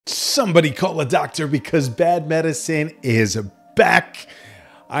Somebody call a doctor because bad medicine is back.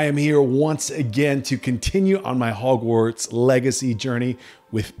 I am here once again to continue on my Hogwarts Legacy journey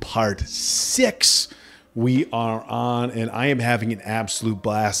with part 6. We are on and I am having an absolute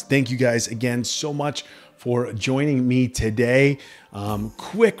blast. Thank you guys again so much for joining me today.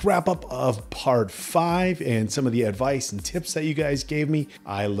 Quick wrap up of part 5 and some of the advice and tips that you guys gave me.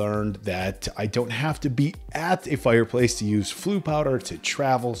 I learned that I don't have to be at a fireplace to use flue powder to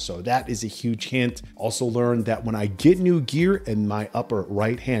travel, so that is a huge hint. Also learned that when I get new gear in my upper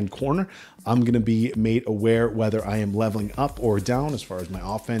right hand corner, I'm gonna be made aware whether I am leveling up or down as far as my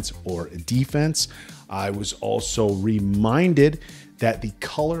offense or defense. I was also reminded that the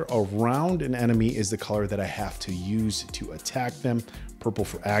color around an enemy is the color that I have to use to attack them. Purple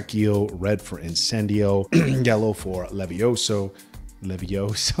for Accio, red for Incendio, yellow for Levioso.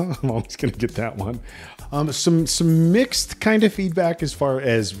 I'm always gonna get that one. Some mixed kind of feedback as far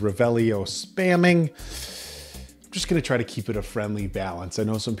as Revelio spamming. I'm just gonna try to keep it a friendly balance. I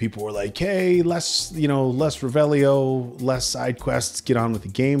know some people were like, hey, less Revelio, less side quests, get on with the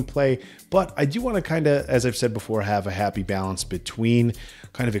gameplay. But I do want to kind of, as I've said before, have a happy balance between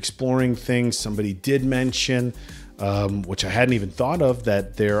kind of exploring things. Somebody did mention, which I hadn't even thought of,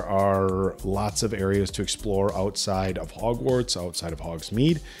 that there are lots of areas to explore outside of Hogwarts, outside of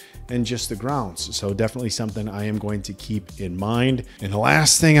Hogsmeade, and just the grounds. So definitely something I am going to keep in mind. And the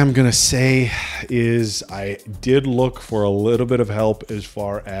last thing I'm going to say is I did look for a little bit of help as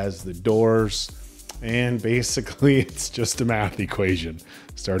far as the doors. And basically it's just a math equation,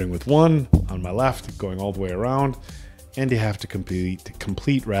 starting with 1 on my left, going all the way around, and you have to complete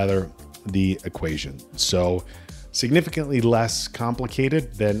the equation. So significantly less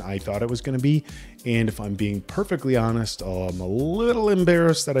complicated than I thought it was going to be. And if I'm being perfectly honest, I'm a little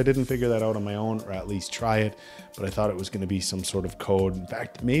embarrassed that I didn't figure that out on my own, or at least try it. But I thought it was going to be some sort of code. In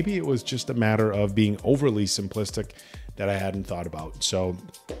fact, maybe it was just a matter of being overly simplistic that I hadn't thought about. So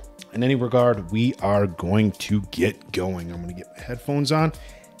in any regard, we are going to get going. I'm going to get my headphones on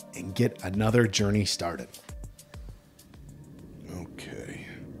and get another journey started. Okay.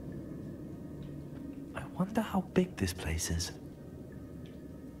 I wonder how big this place is.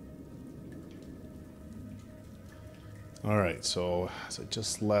 All right, so as I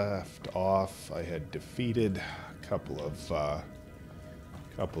just left off, I had defeated a couple of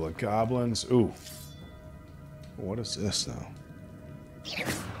goblins. Ooh, what is this now?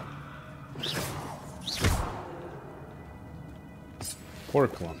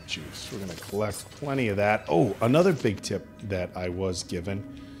 Pork lump juice. We're gonna collect plenty of that. Oh, another big tip that I was given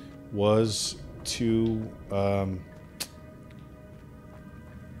was to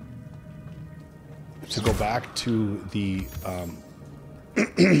go back to the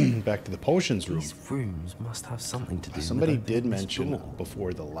back to the potions room. These rooms must have something to do. Somebody with did mention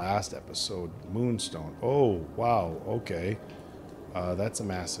before the last episode, Moonstone. Oh, wow, okay. That's a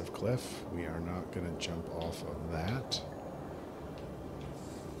massive cliff. We are not going to jump off of that.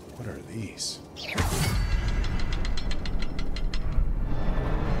 What are these?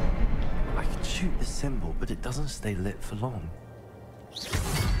 I can shoot the symbol, but it doesn't stay lit for long.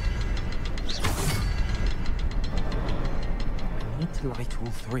 I need to light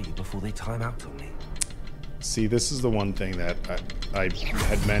all 3 before they time out on me. See, this is the one thing that I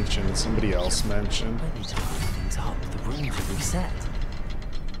had mentioned, somebody else mentioned. I need to light things up. The rooms are reset.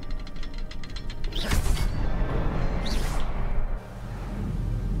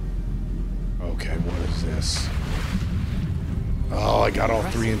 Okay, what is this? Oh, I got all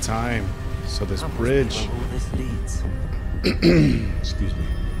 3 in time. So this bridge. All this leads. Excuse me.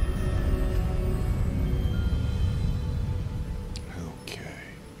 Okay.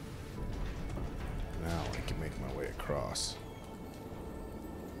 Now I can make my way across.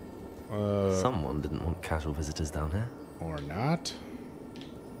 Someone didn't want casual visitors down here. Or not.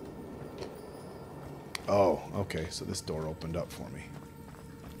 Oh, okay. So this door opened up for me.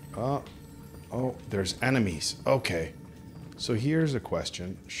 Oh, there's enemies. Okay. So here's a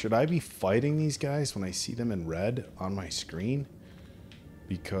question. Should I be fighting these guys when I see them in red on my screen?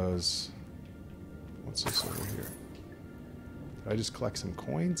 Because... what's this over here? Did I just collect some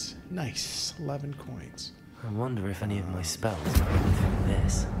coins? Nice. 11 coins. I wonder if any of my spells are going through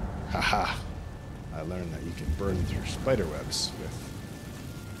this. Haha. I learned that you can burn through spider webs with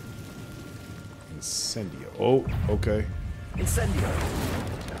Incendio. Oh, okay. Incendio.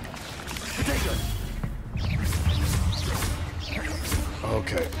 Potato.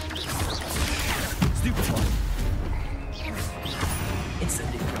 Okay. Stupefy.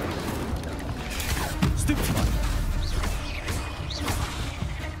 Incendio. Stupefy.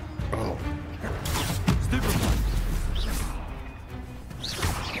 Oh. Stupefy.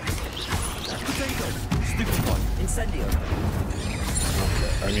 Stupid one. Incendio.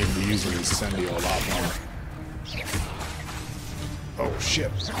 Okay, I need to be using Incendio a lot more. Oh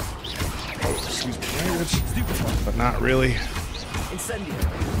shit. Oh, excuse me, language. Stupid one. But not really. Incendio.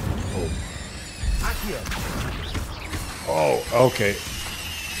 Oh. Accio. Oh, okay.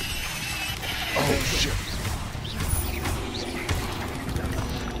 Oh shit.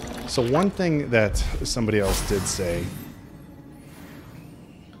 So one thing that somebody else did say,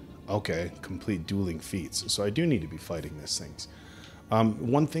 okay, complete dueling feats. So I do need to be fighting these things.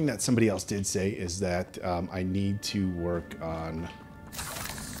 One thing that somebody else did say is that I need to work on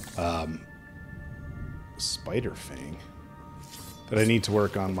Spider Fang. That I need to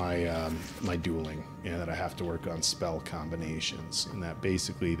work on my my dueling, and that I have to work on spell combinations, and that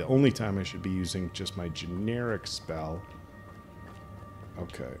basically the only time I should be using just my generic spell.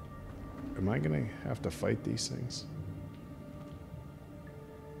 Okay, am I gonna have to fight these things?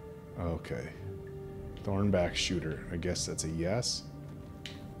 Okay, Thornback Shooter. I guess that's a yes.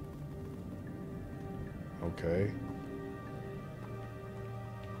 Okay.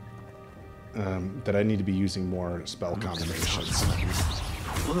 That I need to be using more spell combinations.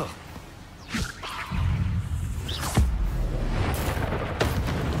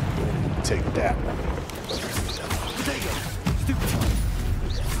 Take that.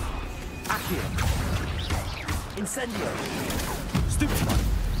 Accio. Incendio. Stupid one.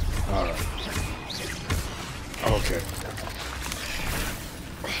 Alright. Okay.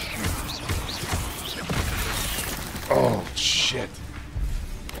 Oh, shit.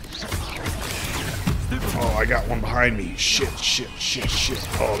 Oh, I got one behind me. Shit, shit, shit, shit.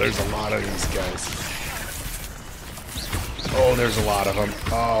 Oh, there's a lot of these guys. Oh, there's a lot of them.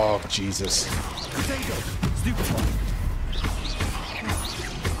 Oh, Jesus.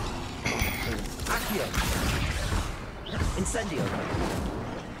 Accio. Incendio.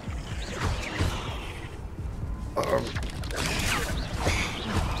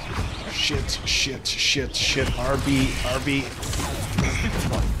 Shit, shit, shit, shit. RB, RB.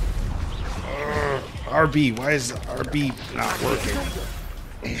 RB, why is the RB not working?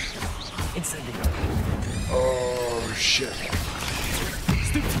 Incendio. Oh, shit.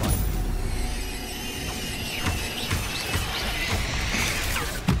 Stupid one.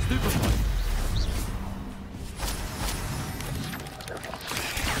 Stupid one.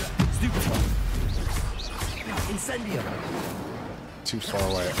 Stupid one. Incendio. Too far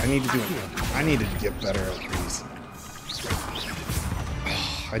away. I need to do it. I need to get better at these.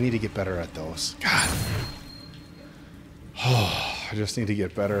 I need to get better at those. God. Oh, I just need to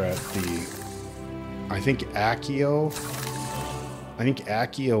get better at the... I think Accio... I think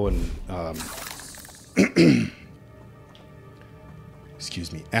Accio and...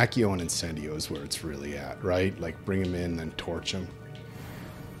 excuse me. Accio and Incendio is where it's really at, right? Like, bring them in, then torch them.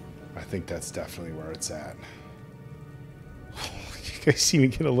 I think that's definitely where it's at. You guys see me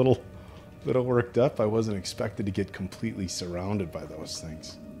get a little worked up. I wasn't expected to get completely surrounded by those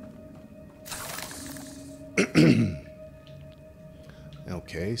things.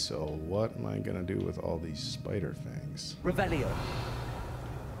 Okay, so what am I gonna do with all these spider things? Revelio.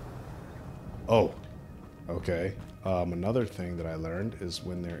 Oh, okay. Another thing that I learned is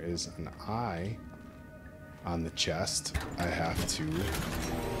when there is an eye on the chest, I have to go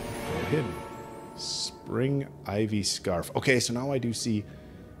hidden. Spring Ivy Scarf. Okay, so now I do see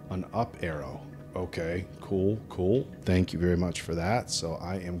an up arrow. Okay, cool, cool. Thank you very much for that. So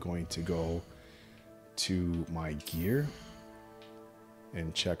I am going to go to my gear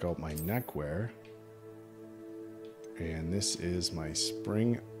and check out my neckwear. And this is my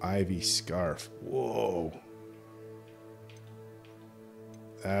Spring Ivy Scarf. Whoa.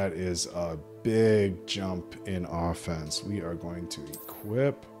 That is a big jump in offense. We are going to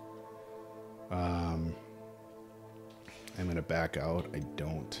equip. I'm going to back out. I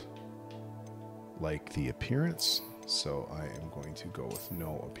don't like the appearance, so I am going to go with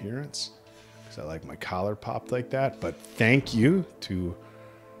no appearance because I like my collar popped like that. But thank you to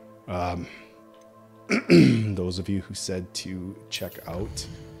those of you who said to check out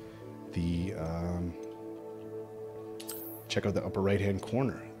the upper right hand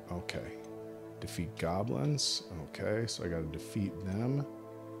corner. Okay, defeat goblins. Okay, so I got to defeat them.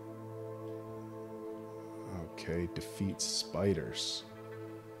 Okay, defeat spiders.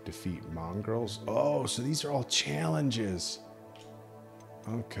 Defeat mongrels. Oh, so these are all challenges.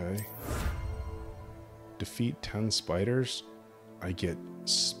 Okay. Defeat 10 spiders. I get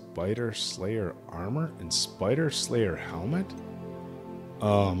Spider Slayer armor and Spider Slayer helmet.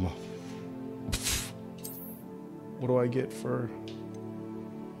 What do I get for...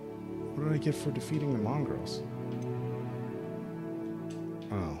 What did I get for defeating the mongrels?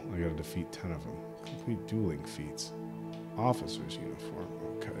 Oh, I gotta defeat 10 of them. Complete dueling feats. Officer's uniform.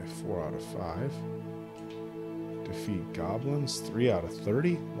 Okay, 4 out of 5. Defeat goblins. 3 out of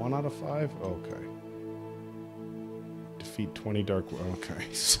 30. 1 out of 5. Okay. Defeat 20 dark.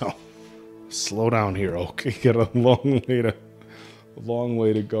 Okay, so slow down here. Okay, got a long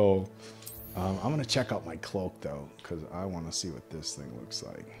way to go. I'm gonna check out my cloak though, because I want to see what this thing looks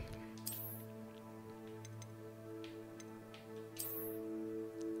like.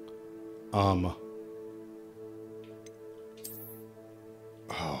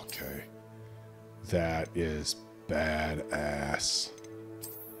 Okay. That is badass.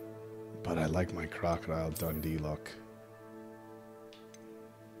 But I like my Crocodile Dundee look.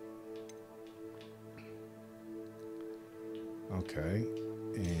 Okay.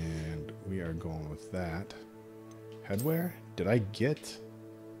 And we are going with that. Headwear? Did I get...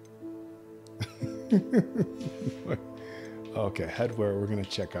 Okay, headwear, we're going to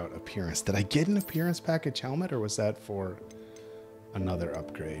check out appearance. Did I get an appearance package helmet, or was that for another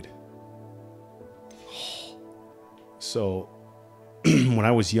upgrade? So, when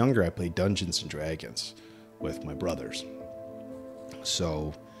I was younger, I played Dungeons & Dragons with my brothers.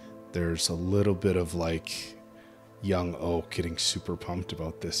 So, there's a little bit of, like, young Oak getting super pumped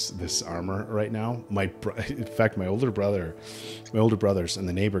about this armor right now. In fact, my older brothers and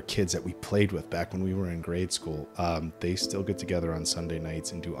the neighbor kids that we played with back when we were in grade school, they still get together on Sunday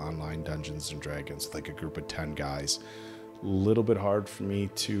nights and do online Dungeons and Dragons with like a group of 10 guys. A little bit hard for me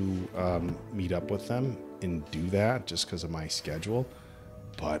to meet up with them and do that just because of my schedule.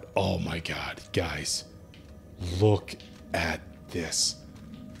 But oh my God, guys, look at this.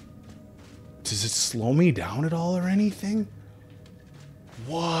 Does it slow me down at all or anything?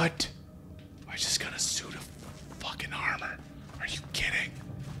 What? I just got a suit of fucking armor. Are you kidding?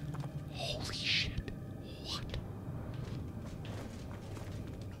 Holy shit. What?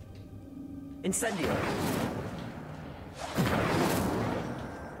 Incendio.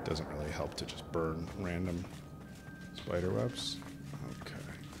 Doesn't really help to just burn random spider webs. Okay.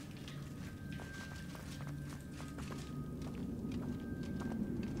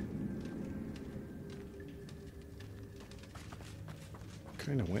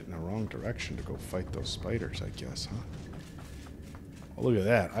 Kind of went in the wrong direction to go fight those spiders, I guess, huh? Oh, look at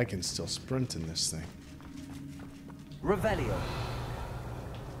that. I can still sprint in this thing. Revelio.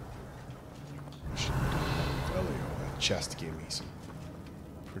 Revelio. That chest gave me some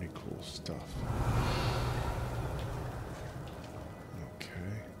pretty cool stuff.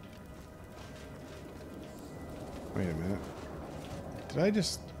 Okay. Wait a minute. Did I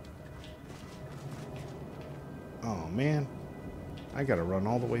just... Oh, man. I gotta run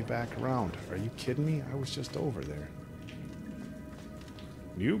all the way back around. Are you kidding me? I was just over there.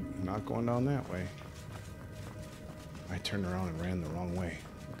 Nope, not going down that way. I turned around and ran the wrong way.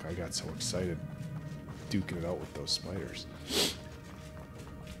 Look, I got so excited duking it out with those spiders.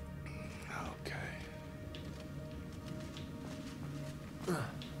 Okay.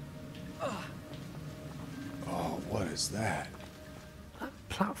 Oh, what is that? That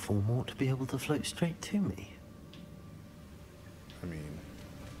platform ought to be able to float straight to me. I mean...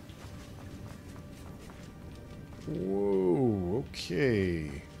 Whoa, okay.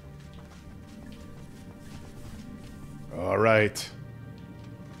 Alright.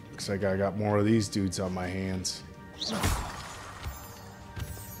 Looks like I got more of these dudes on my hands.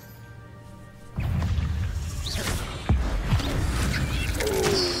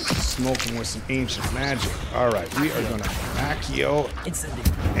 Smoking with some ancient magic. Alright, we are gonna Accio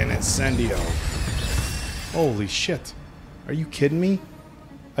and Incendio. Holy shit. Are you kidding me?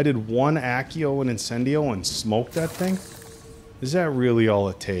 I did one Accio and Incendio and smoked that thing? Is that really all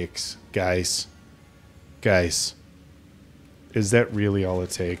it takes, guys? Guys. Is that really all it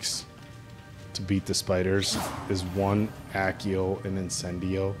takes to beat the spiders? Is one Accio and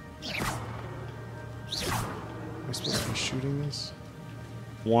Incendio? Am I supposed to be shooting this?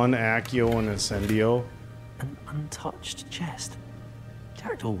 One Accio and Incendio? An untouched chest.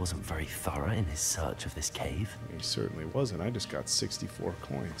 Jackdaw wasn't very thorough in his search of this cave. He certainly wasn't. I just got 64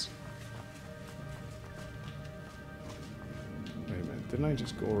 coins. Wait a minute. Didn't I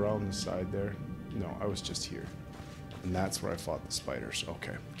just go around the side there? No, I was just here. And that's where I fought the spiders.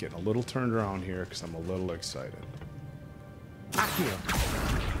 Okay. Getting a little turned around here because I'm a little excited. Accio.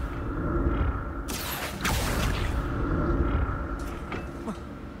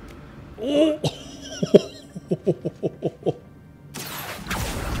 Oh!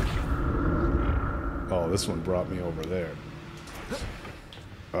 Oh, this one brought me over there.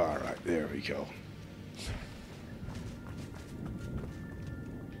 All right, there we go.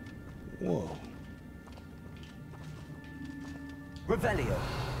 Whoa. Revelio.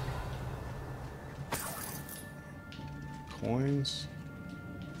 Coins.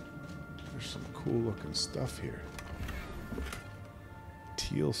 There's some cool looking stuff here.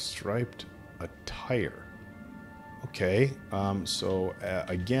 Teal striped attire. Okay, so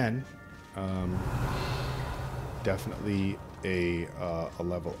again, definitely a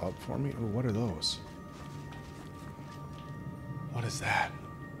level up for me. Oh, what are those? What is that?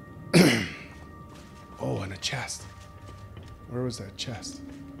 Oh, and a chest. Where was that chest?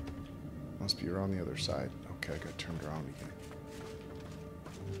 Must be around the other side. Okay, I got turned around again.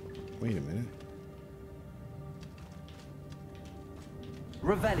 Wait a minute.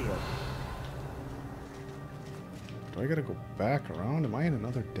 Revelio. Do I gotta go back around? Am I in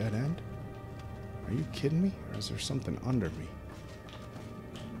another dead end? Are you kidding me? Or is there something under me?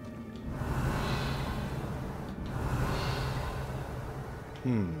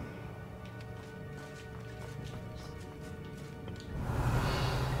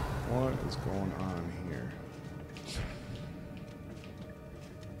 What is going on here?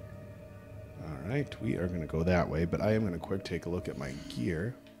 Alright, we are going to go that way, but I am going to quick take a look at my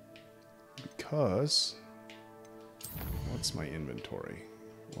gear. Because... what's my inventory?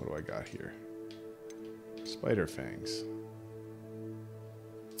 What do I got here? Spider fangs.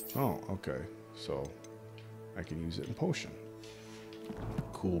 Oh, okay. So, I can use it in potion.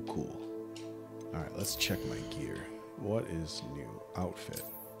 Cool, cool. Alright, let's check my gear. What is new? Outfit.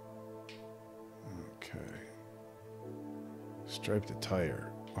 Okay. Striped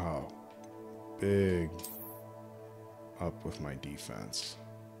attire. Wow. Big up with my defense.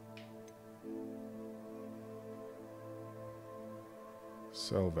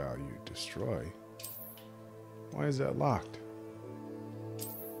 Sell value. Destroy. Why is that locked?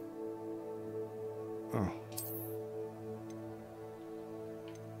 Oh.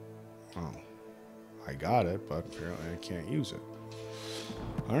 Oh. I got it, but apparently I can't use it.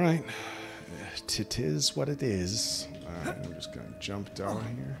 Alright. It is what it is. Alright, I'm just gonna jump down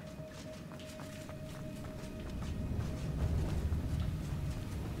here.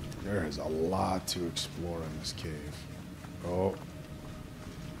 There is a lot to explore in this cave. Oh.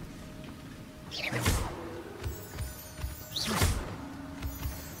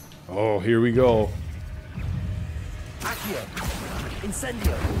 Oh, here we go. Accio.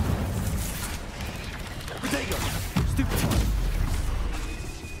 Incendio. Protego. Stupefy.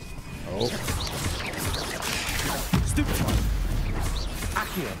 Oh. Stupefy.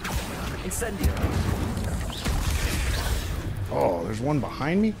 Accio. Incendio. Oh, there's one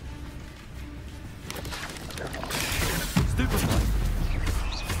behind me? Stupefy.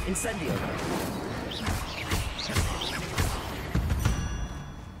 Incendio.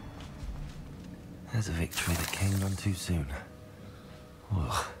 There's a victory that came none too soon.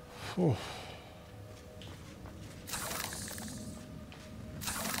 Ugh. Oh.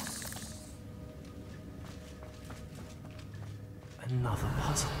 Another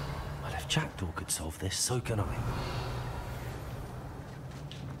puzzle. Well, if Jackdaw could solve this, so can I.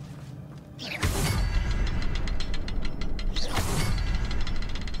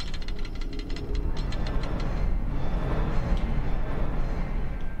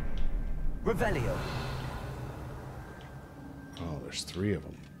 Revelio. Oh, there's 3 of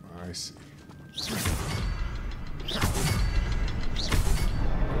them. I see.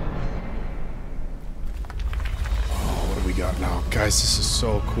 Oh, what do we got now? Guys, this is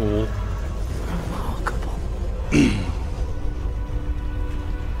so cool. Remarkable.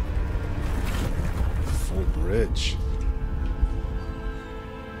 Full bridge.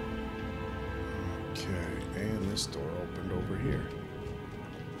 Okay, and this door opened over here.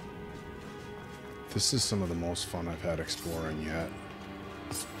 This is some of the most fun I've had exploring yet.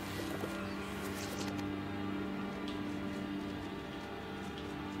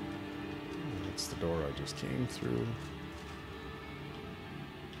 That's the door I just came through.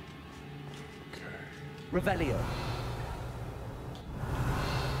 Okay. Revelio.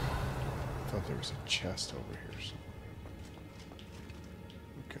 I thought there was a chest over here.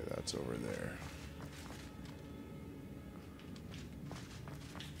 Okay, that's over there.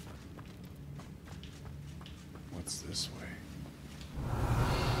 What's this way?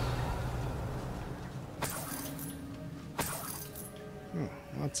 Oh,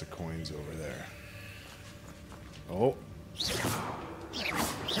 lots of coins over there. Oh.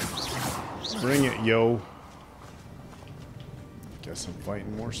 Bring it, yo. Guess I'm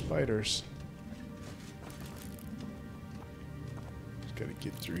fighting more spiders. Just gotta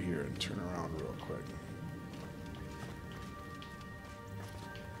get through here and turn around real quick.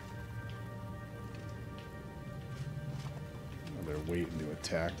 Oh, they're waiting to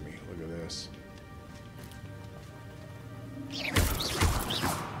attack me. Look at this.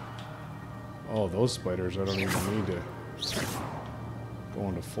 Oh, those spiders I don't even need to go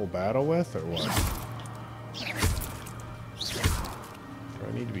into full battle with, or what? Do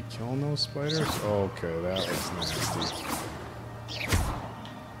I need to be killing those spiders? Okay, that was nasty.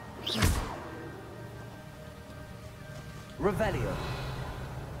 Revelio.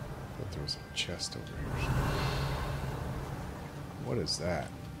 But there was a chest over here. What is that?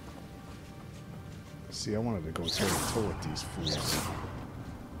 See, I wanted to go toe to toe with these fools.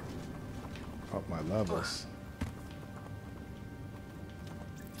 Up my levels.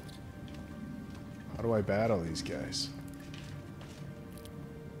 How do I battle these guys?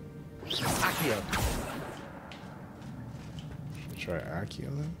 Accio. Should I try Accio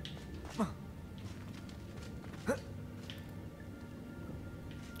then?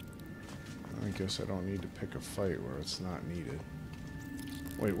 I guess I don't need to pick a fight where it's not needed.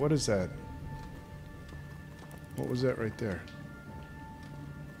 Wait, what is that? What was that right there?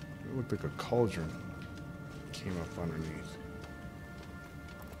 It looked like a cauldron came up underneath.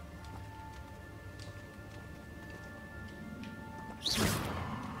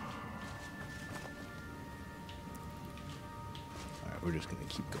 Alright, we're just gonna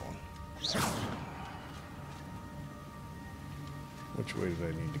keep going. Which way did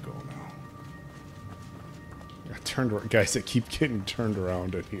I need to go now? I turned around. Guys, I keep getting turned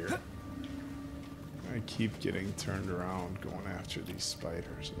around in here. I keep getting turned around going after these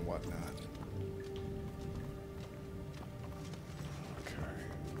spiders and whatnot. Okay.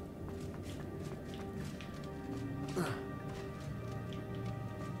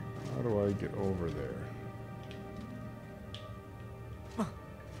 How do I get over there?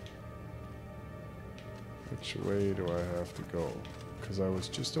 Which way do I have to go? Because I was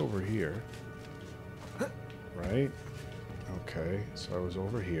just over here. Right? Okay, so I was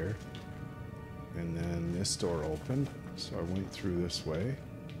over here. And then this door opened, so I went through this way.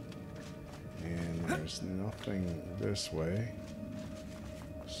 And there's nothing this way.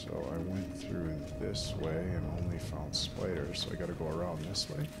 So I went through this way and only found spiders, so I gotta go around this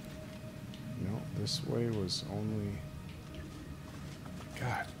way. No, this way was only...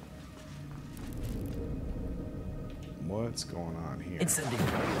 God. What's going on here? Incendio.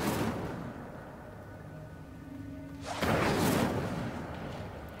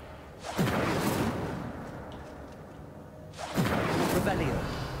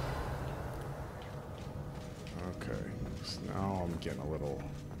 Okay, so now I'm getting a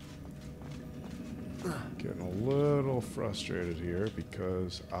little frustrated here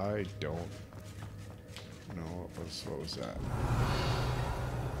because I don't know what was that?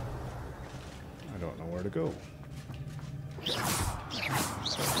 I don't know where to go. And I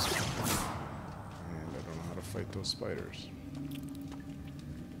don't know how to fight those spiders.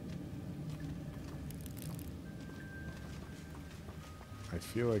 I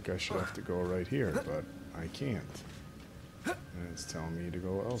feel like I should have to go right here, but I can't. And it's telling me to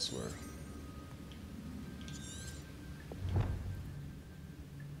go elsewhere.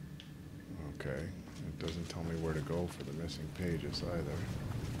 Okay, it doesn't tell me where to go for the missing pages either.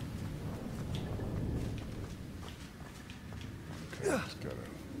 Okay, just gotta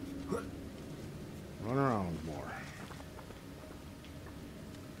run around more.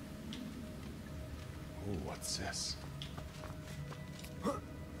 Oh, what's this?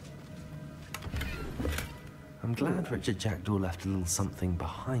 I'm glad Richard Jackdaw left a little something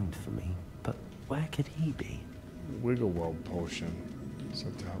behind for me, but where could he be? Wiggle Weld potion. Is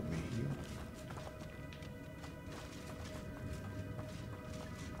that to help me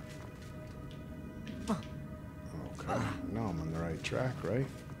heal? Okay, now I'm on the right track, right?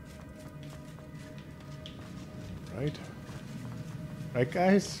 Right? Right,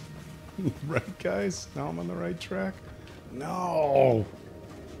 guys? Right, guys? Now I'm on the right track? No!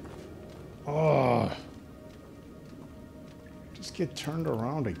 Oh! Just get turned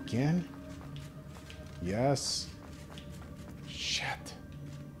around again? Yes. Shit.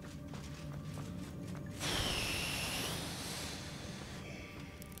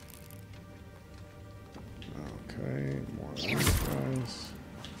 Okay, more of these guys.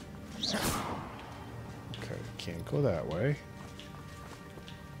 Okay, can't go that way.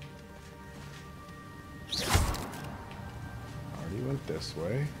 Already went this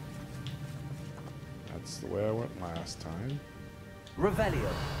way. That's the way I went last time. Revelio.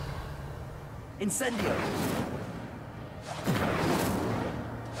 Incendio.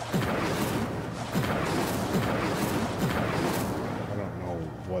 I don't know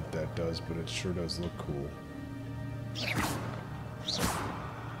what that does, but it sure does look cool.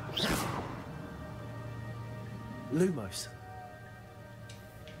 Lumos.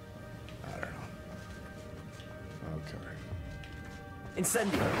 I don't know. Okay.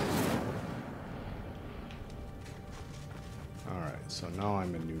 Incendio. So now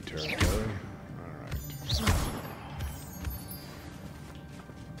I'm in new territory. Alright.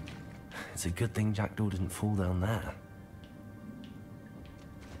 It's a good thing Jackdaw didn't fall down there.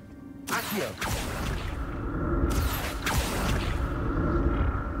 Accio!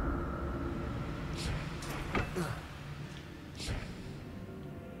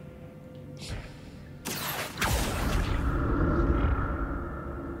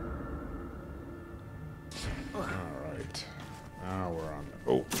 Alright. Now we're on.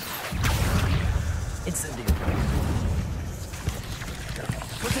 Oh. Incendio.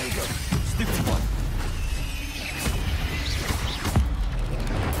 Potato! Stupid one.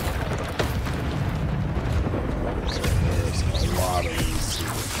 There's a lot of these.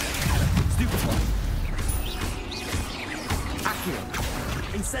 Stupid one. Accio.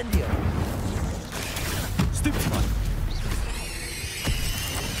 Incendio. Stupid one.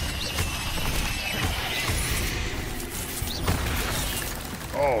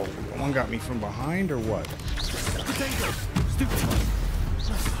 Oh, one got me from behind or what? Potato! Stupid one.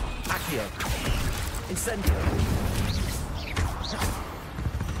 Accio. Incendio.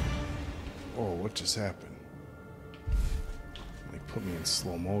 Oh, what just happened? They put me in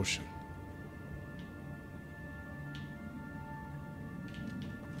slow motion.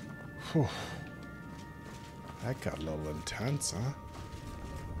 Whew. That got a little intense, huh?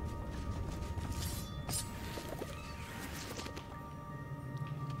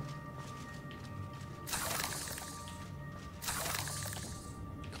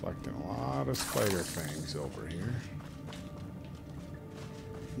 Collecting a lot of spider fangs over here.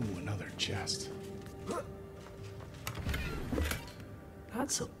 Ooh, another chest.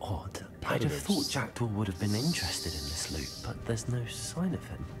 That's odd. I'd have thought Jackdaw would have been interested in this loot, but there's no sign of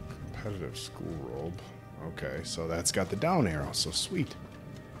him. Competitive school robe. Okay, so that's got the down arrow, so sweet.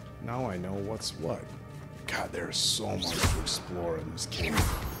 Now I know what's what. God, there's so much to explore in this cave.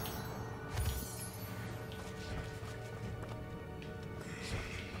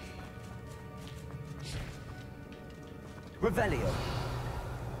 Revelio.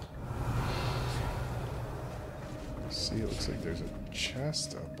 See, it looks like there's a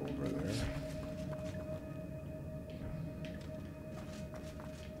chest up over there.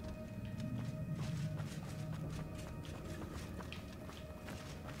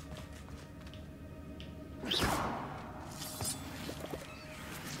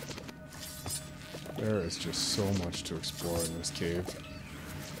 There is just so much to explore in this cave.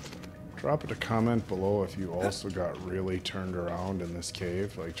 Drop it a comment below if you also got really turned around in this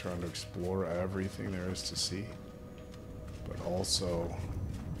cave, like trying to explore everything there is to see. But also...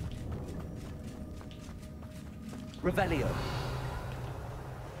 Revelio.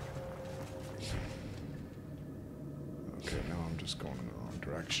 Okay, now I'm just going in the wrong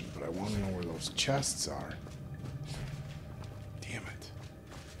direction, but I want to know where those chests are. Damn it.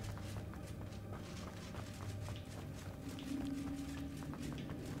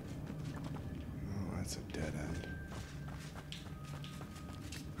 Oh, that's a dead end.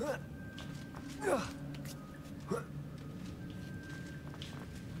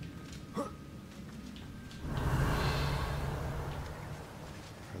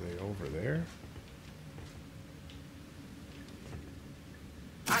 Are they over there?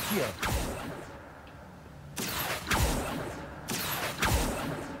 Accio.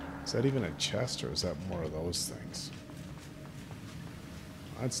 Is that even a chest, or is that more of those things?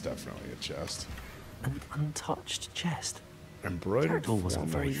 That's definitely a chest. An untouched chest. Embroidered. Jackdaw wasn't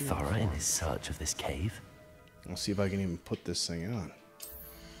very formal thorough in uniform. his search of this cave. I'll see if I can even put this thing on.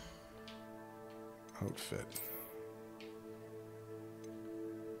 Outfit.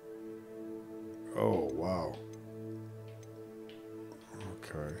 Oh, wow.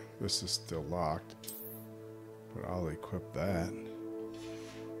 Okay, this is still locked, but I'll equip that.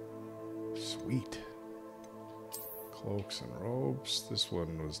 Sweet. Cloaks and robes. This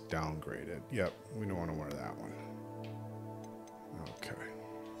one was downgraded. Yep, we don't want to wear that one. Okay.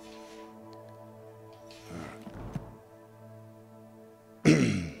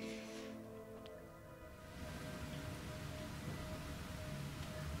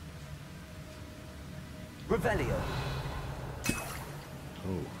 Revelio.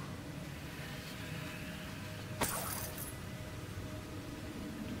 Oh.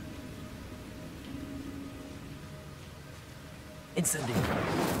 Incendio.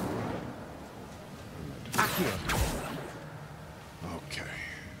 Accio. Okay.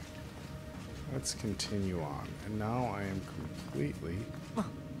 Let's continue on. And now I am completely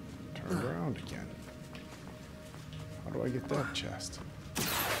turned around again. How do I get that chest?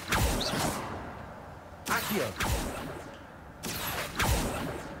 Accio.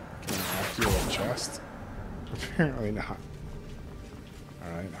 Can I accio a chest? Apparently not.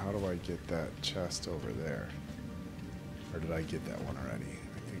 Alright, how do I get that chest over there? Or did I get that one already?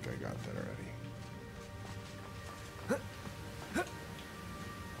 I think I got that already.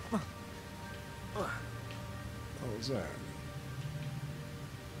 What was that?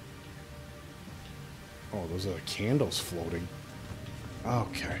 Oh, those are the candles floating.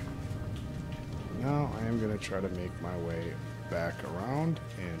 Okay. Now I am going to try to make my way back around.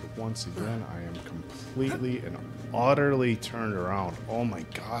 And once again, I am completely and utterly turned around. Oh my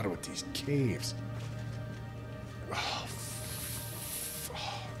god, with these caves. Oh,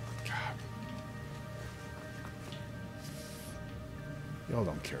 god. Y'all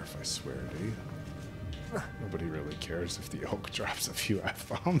don't care if I swear, do you? Nobody really cares if the oak drops a few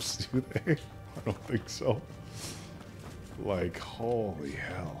F-bombs, do they? I don't think so. Like, holy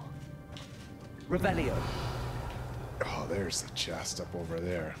hell. Revelio. Oh, there's the chest up over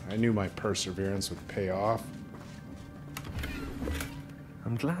there. I knew my perseverance would pay off.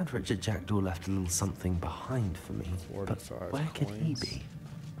 I'm glad Richard Jackdaw left a little something behind for me. 45 but where could he be?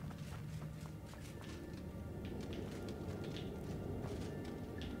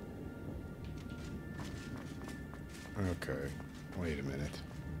 Okay, wait a minute.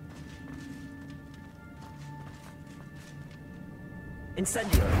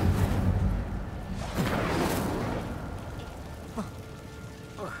 Incendio.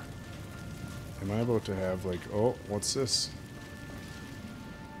 Am I about to have like, oh, what's this?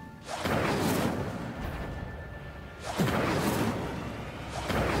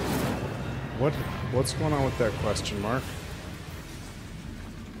 What's going on with that question mark?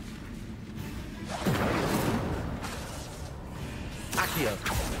 Accio.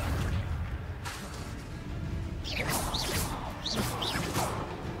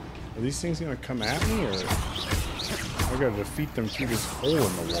 Are these things gonna come at me, or I gotta defeat them through this hole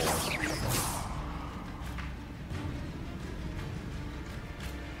in the wall?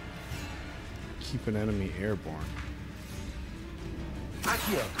 Keep an enemy airborne.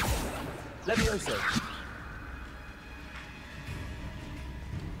 Accio. Levioso.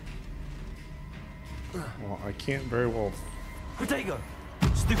 Well, I can't very well. Protego.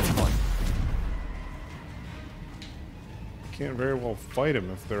 Stupefy. Can't very well fight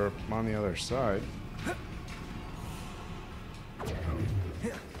them if they're on the other side.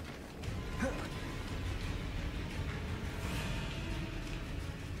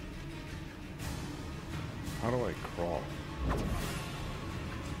 How do I crawl?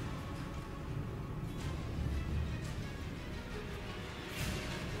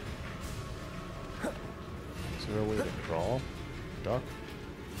 Is there a way to crawl? Duck?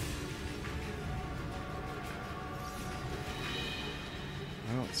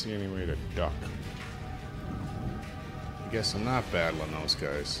 I don't see any way to duck. I guess I'm not battling those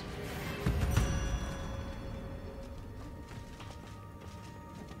guys.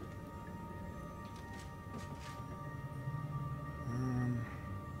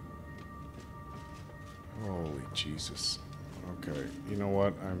 Holy Jesus. Okay, you know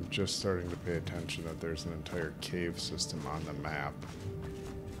what? I'm just starting to pay attention that there's an entire cave system on the map.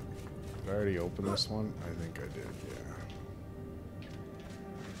 Did I already open this one? I think I did, yeah.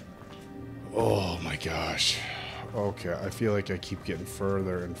 Oh my gosh. Okay, I feel like I keep getting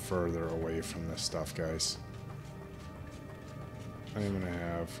further and further away from this stuff, guys. I'm gonna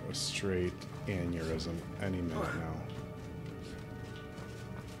have a straight aneurysm any minute now.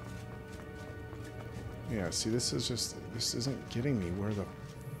 Yeah, see, this isn't getting me where the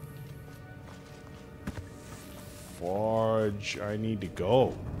fudge I need to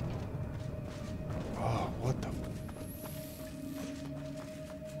go. Oh, what the...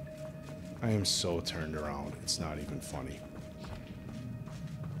 I am so turned around, it's not even funny.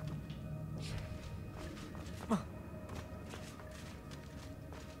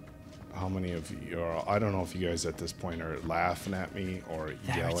 How many of you are... I don't know if you guys at this point are laughing at me or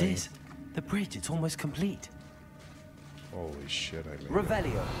yelling. There it is. The bridge, it's almost complete. Holy shit, I made it.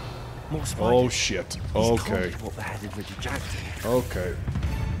 Revelio. More spiders. Oh shit. Okay. He's what beheaded Richard Jackdaw. Okay.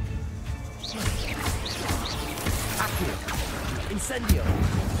 Accio. Incendio.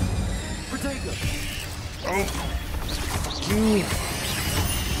 Protego. Oh. Fuck you.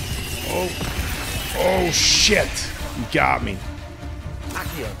 Oh. Oh shit. You got me.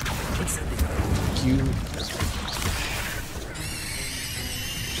 Accio. Incendio. Fuck you.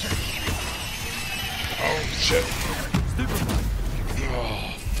 Oh shit. Stupefy.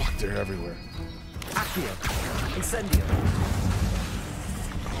 Oh fuck, they're everywhere. Accio. Incendio.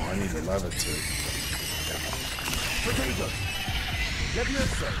 Oh, I need to levitate. Protego.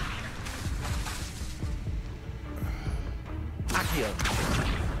 Levioso. Accio.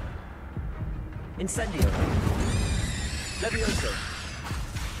 Incendio. Levioso.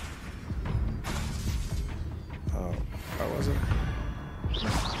 wasn't.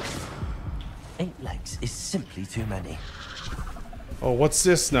 8 legs is simply too many. Oh, what's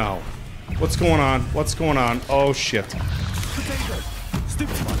this now? What's going on? What's going on? Oh, shit. Potato!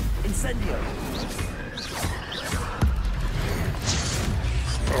 Stupid one! Incendio!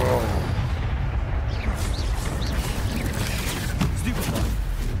 Stupid one!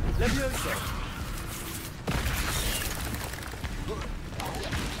 Levioso!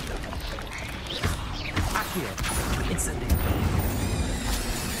 Accio! Incendio!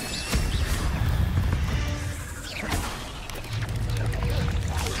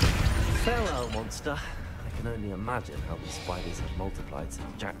 Farewell, monster. I can only imagine how the spiders have multiplied since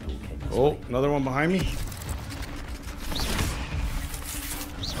Jackdaw came this Oh, way. another one behind me.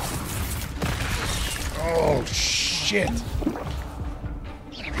 Oh, shit.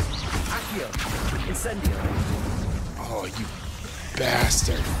 Accio! Incendio! Oh, you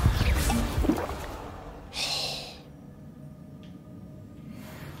bastard.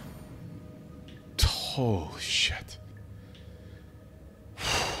 Holy shit.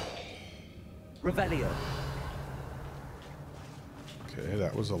 Revelio! Okay,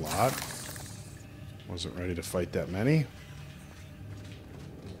 that was a lot. Wasn't ready to fight that many.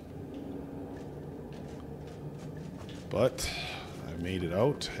 But I made it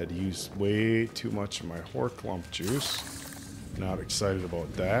out. Had used way too much of my Horklump juice. Not excited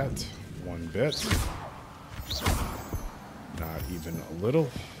about that one bit. Not even a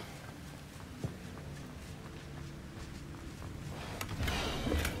little.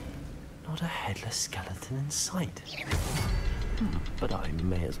 Not a headless skeleton in sight. But I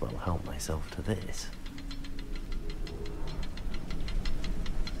may as well help myself to this.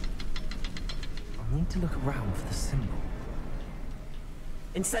 I'll need to look around for the symbol.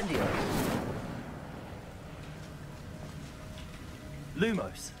 Incendio!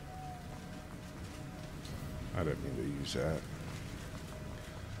 Lumos! I didn't mean to use that.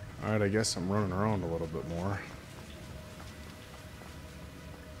 Alright, I guess I'm running around a little bit more.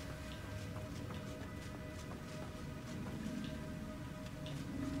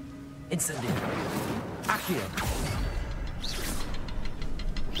 Incendio! Accio!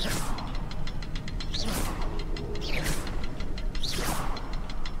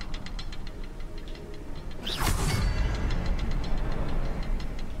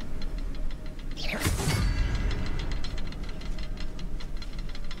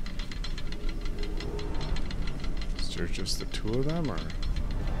 Is there just the two of them, or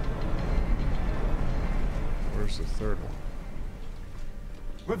where's the third one?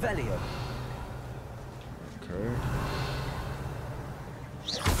 Revelio! Okay.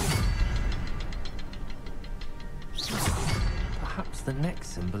 Perhaps the next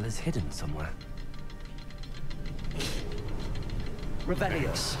symbol is hidden somewhere.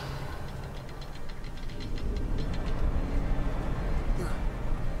 Revelio!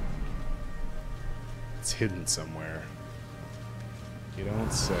 It's hidden somewhere. You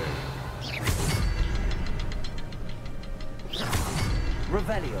don't say.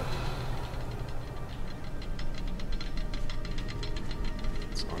 Revelio!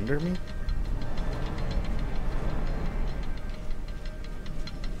 It's under me?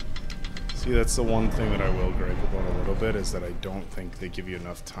 See, that's the one thing that I will gripe about a little bit, is that I don't think they give you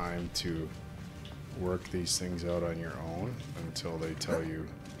enough time to work these things out on your own until they tell you,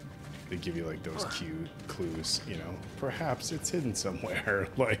 they give you like those cute clues, you know, perhaps it's hidden somewhere.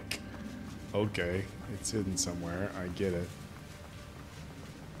 Like, okay, it's hidden somewhere, I get it.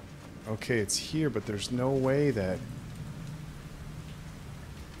 Okay, it's here, but there's no way that...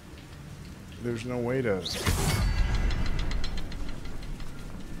 There's no way to...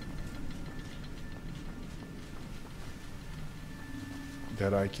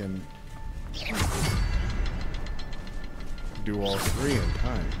 that I can do all three in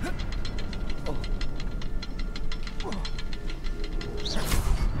time.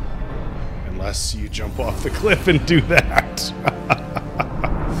 Unless you jump off the cliff and do that.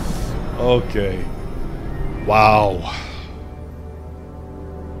 Okay. Wow.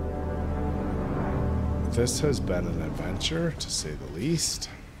 This has been an adventure, to say the least.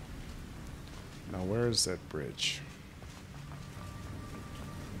 Now, where is that bridge?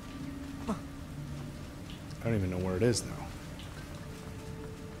 I don't even know where it is now.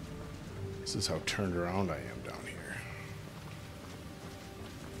 This is how turned around I am down here.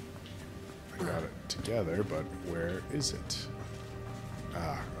 I got it together, but where is it?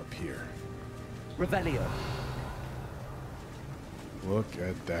 Ah, up here. Revelio! Look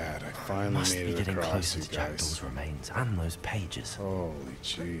at that. I finally Must made be it getting across, closer you to Jackdaw's guys. remains and those pages. Holy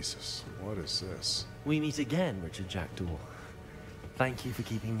Jesus. What is this? We meet again, Richard Jackdaw. Thank you for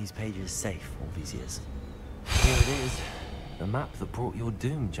keeping these pages safe all these years. Here it is, The map that brought your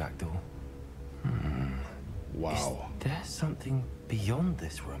doom, Jackdaw. Wow. Is there something beyond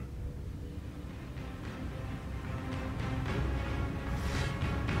this room?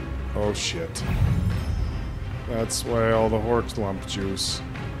 Oh shit. That's why all the Hork lump juice.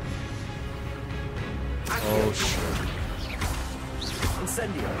 Oh shit.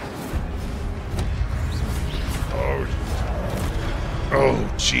 Incendio.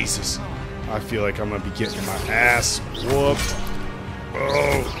 Oh Jesus. I feel like I'm gonna be getting my ass whooped.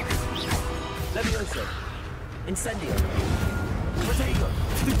 Oh. Levioso. Incendio. Protego.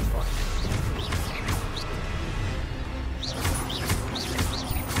 Stupefy.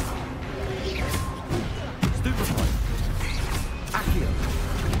 Stupefy. Accio.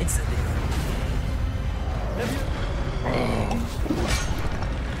 Incendio. Levioso.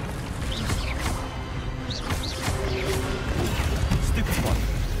 Stupefy.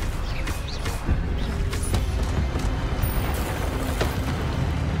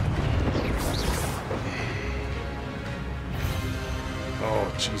 Oh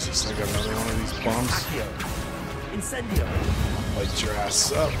Jesus, I got another one of these bombs. Accio. Incendio. Light your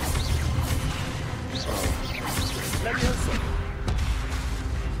ass up. Oh. Levioso.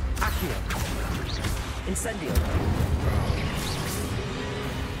 Accio. Incendio.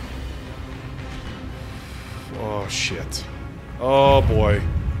 Oh shit. Oh boy.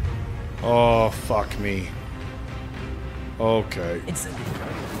 Oh fuck me. Okay. Incendio.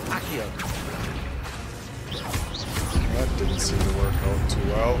 Accio. That didn't seem to work out too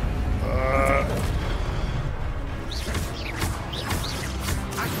well.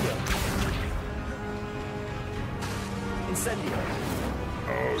 Accio. Incendio.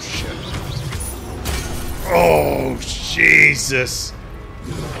 Oh shit. Oh Jesus.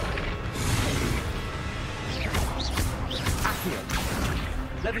 Accio.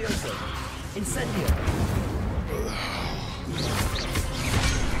 Levioso. Incendio.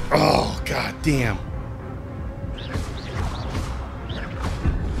 Oh god damn.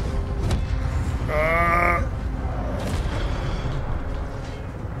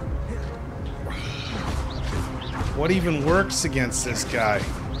 What even works against this guy?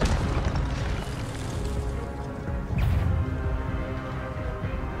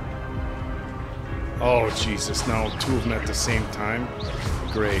 Oh Jesus, no, two of them at the same time?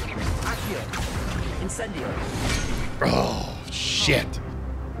 Great. Accio. Incendio. Oh shit.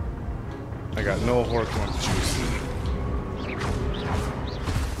 I got no Hork juice.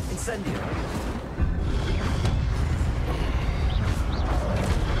 Incendio.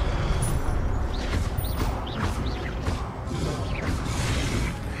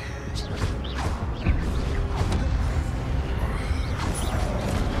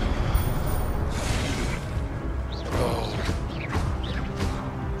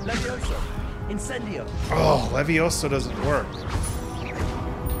 Levioso. Incendio. Oh, Levioso doesn't work.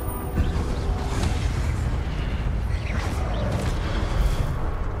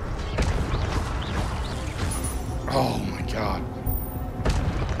 Oh my god.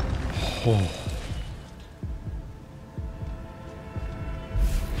 Oh.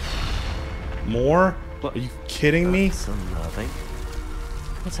 More? Are you kidding me? That's unnerving.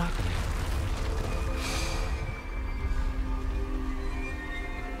 What's happening?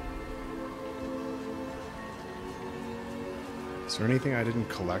 Is there anything I didn't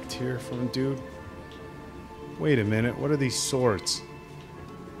collect here from dude? Wait a minute, what are these swords?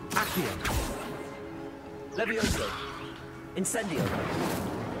 Accio. Levioso. Incendio.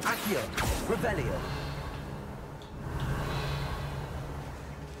 Accio. Revelio.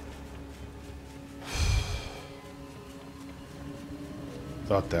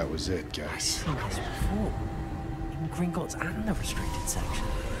 Thought that was it, I've guys. seen this before. In Gringotts and the restricted section.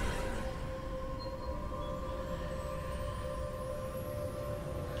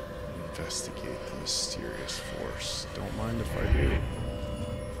 Investigate the mysterious force. Don't mind if I do.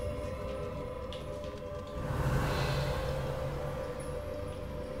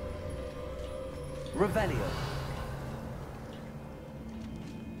 Revelio.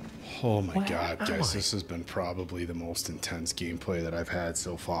 Oh my Where god, am guys, I? this has been probably the most intense gameplay that I've had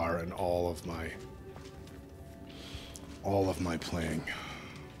so far in all of my playing.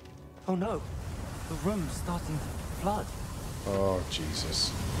 Oh no. The room's starting to flood. Oh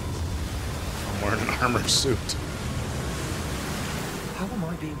Jesus. I'm wearing an armor suit. How am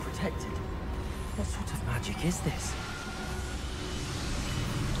I being protected? What sort of magic is this?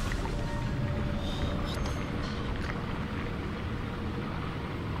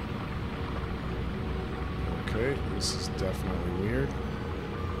 Okay, this is definitely weird.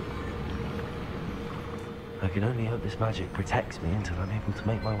 I can only hope this magic protects me until I'm able to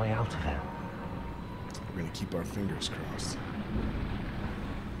make my way out of here. We're gonna keep our fingers crossed.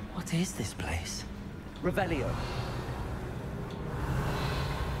 What is this place? Revelio.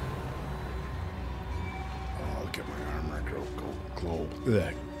 Oh, look at my armor.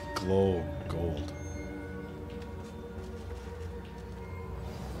 Glow gold.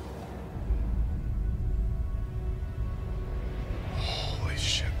 Holy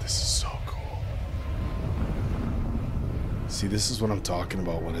shit, this is so cool. See, this is what I'm talking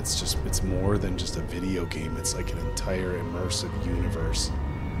about when it's more than just a video game. It's like an entire immersive universe.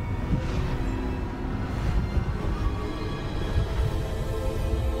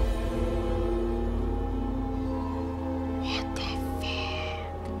 What the fuck?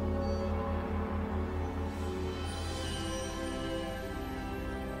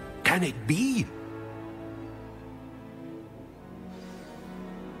 Can it be?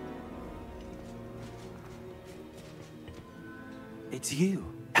 It's you.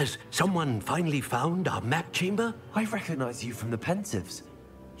 Has someone finally found our map chamber? I recognize you from the Pensives.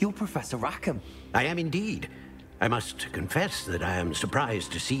 You're Professor Rackham. I am indeed. I must confess that I am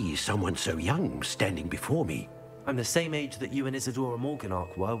surprised to see someone so young standing before me. I'm the same age that you and Isadora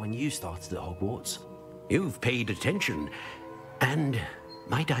Morganach were when you started at Hogwarts. You've paid attention, and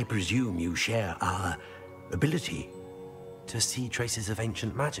might I presume you share our ability? To see traces of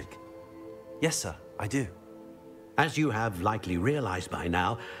ancient magic? Yes, sir, I do. As you have likely realized by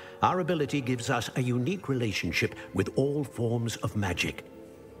now, our ability gives us a unique relationship with all forms of magic.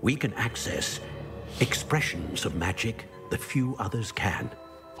 We can access expressions of magic that few others can.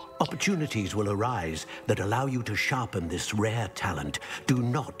 Opportunities will arise that allow you to sharpen this rare talent. Do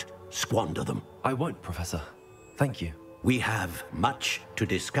not squander them. I won't, Professor. Thank you. We have much to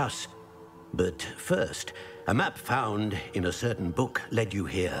discuss. But first, a map found in a certain book led you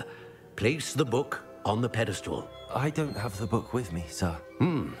here. Place the book on the pedestal. I don't have the book with me, sir.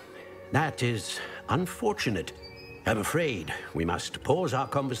 That is unfortunate. I'm afraid we must pause our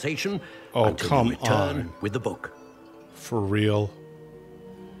conversation Oh, until come you return on. with the book. For real.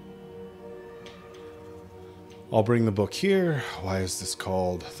 I'll bring the book here. Why is this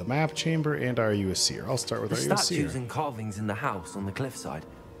called the map chamber? And are you a seer? I'll start with The are you a statues seer? and carvings in the house on the cliffside,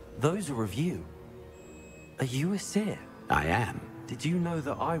 those are of you. Are you a seer? I am. Did you know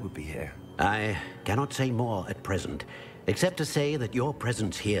that I would be here? I cannot say more at present, except to say that your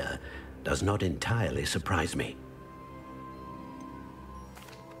presence here does not entirely surprise me.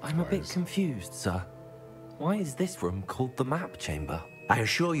 I'm a bit confused, sir. Why is this room called the map chamber? I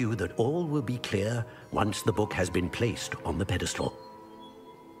assure you that all will be clear once the book has been placed on the pedestal.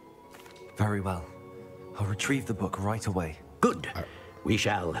 Very well. I'll retrieve the book right away. Good. We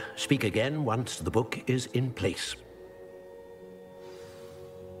shall speak again once the book is in place.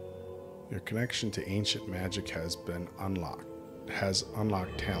 Your connection to ancient magic has been unlocked. Has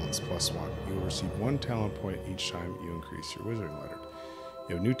unlocked talents +1. You will receive 1 talent point each time you increase your wizarding letter.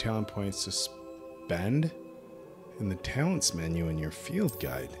 You have new talent points to spend in the talents menu in your field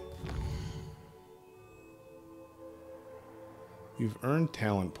guide. You've earned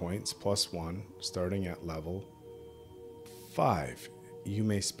talent points +1 starting at level 5. You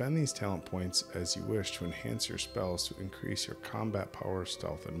may spend these talent points as you wish to enhance your spells to increase your combat power,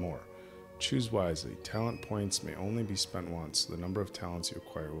 stealth, and more. Choose wisely. Talent points may only be spent once. The number of talents you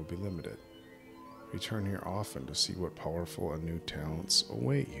acquire will be limited. Return here often to see what powerful and new talents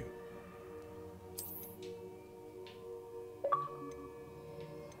await you.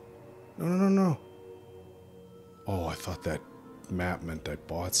 No. Oh, I thought that map meant I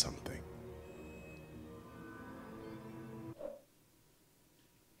bought something.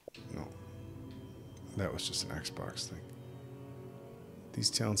 No. That was just an Xbox thing. These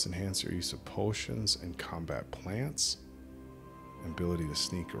talents enhance your use of potions and combat plants, ability to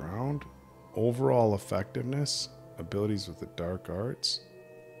sneak around, overall effectiveness, abilities with the dark arts.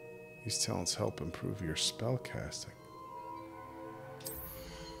 These talents help improve your spell casting.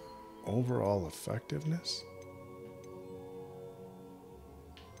 Overall effectiveness?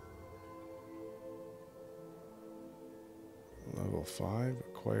 Level 5,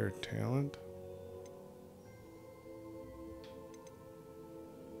 acquired talent.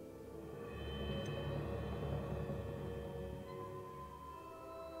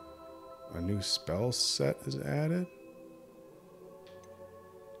 A new spell set is added.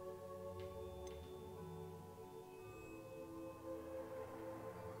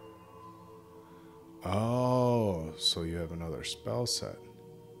 Oh, so you have another spell set.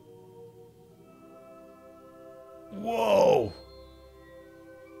 Whoa!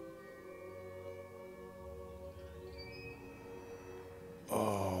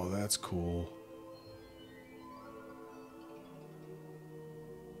 Oh, that's cool.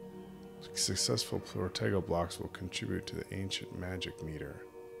 Successful Protego blocks will contribute to the ancient magic meter.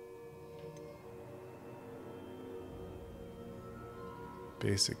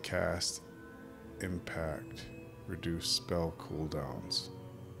 Basic cast, impact, reduce spell cooldowns.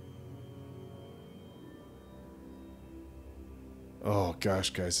 Oh gosh,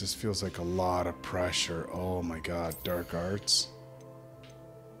 guys, this feels like a lot of pressure. Oh my god, dark arts.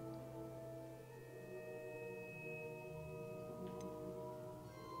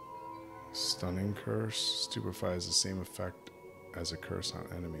 Stunning curse stupefies the same effect as a curse on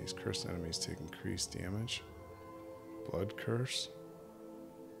enemies. Cursed enemies take increased damage. Blood curse.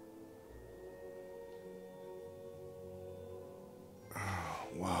 Oh,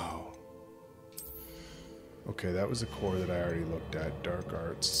 wow. Okay, that was a core that I already looked at. Dark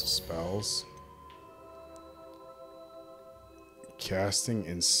arts spells. Casting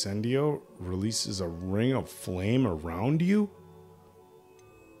Incendio releases a ring of flame around you?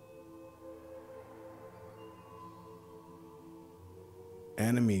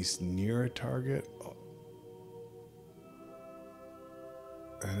 Enemies near a target. Oh.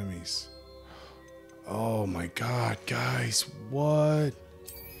 Enemies. Oh my god, guys, what?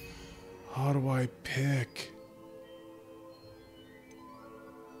 How do I pick?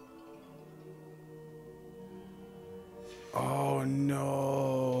 Oh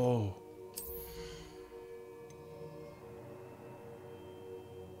no.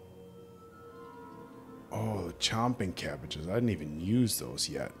 Oh, the chomping cabbages. I didn't even use those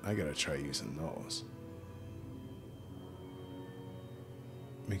yet. I gotta try using those.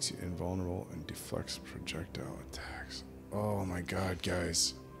 Makes you invulnerable and deflects projectile attacks. Oh my god,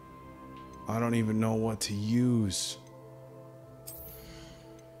 guys. I don't even know what to use.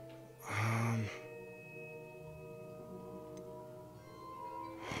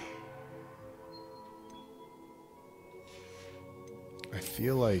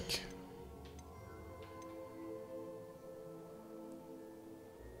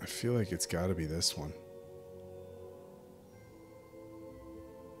 I feel like it's got to be this one.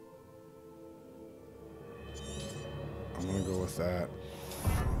 I'm gonna go with that.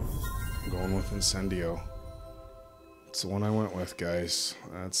 I'm going with Incendio. It's the one I went with, guys.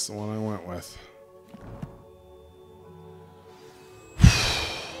 That's the one I went with.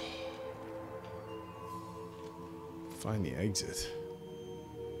 Find the exit.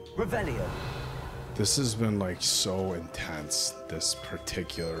 Revelio. This has been like so intense, this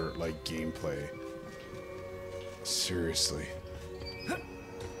particular like gameplay. Seriously.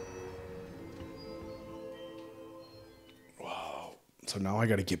 Wow. So now I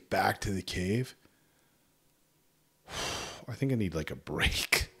gotta get back to the cave. I think I need like a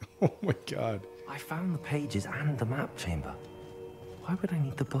break. Oh my god. I found the pages and the map chamber. Why would I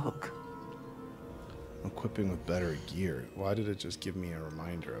need the book? Equipping with better gear. Why did it just give me a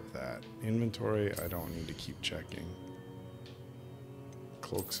reminder of that? Inventory, I don't need to keep checking.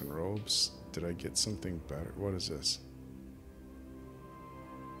 Cloaks and robes. Did I get something better? What is this?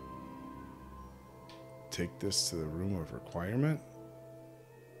 Take this to the room of requirement?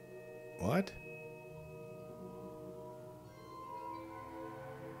 What?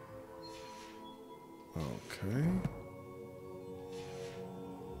 Okay.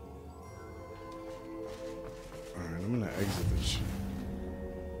 Alright, I'm gonna exit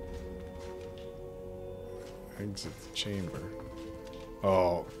the chamber.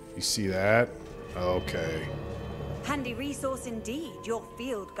 Oh, you see that? Okay. Handy resource indeed, your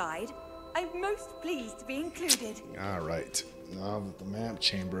field guide. I'm most pleased to be included. Alright. Now that the map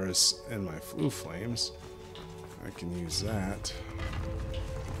chamber is in my flue flames, I can use that.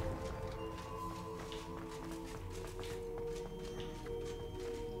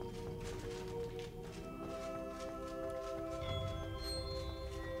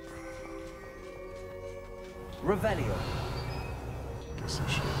 Revelio. Guess I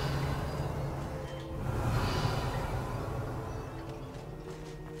should.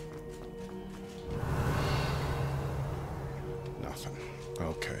 Nothing.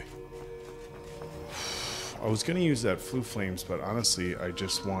 Okay. I was gonna use that flue flames, but honestly, I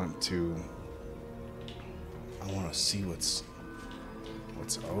just want to. I want to see what's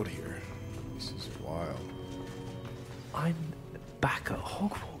out here. This is wild. I'm back at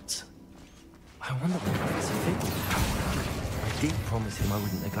Hogwarts. I wonder what Professor Fig will. I did promise him I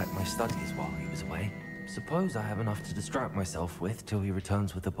wouldn't neglect my studies while he was away. Suppose I have enough to distract myself with till he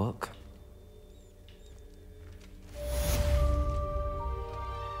returns with the book.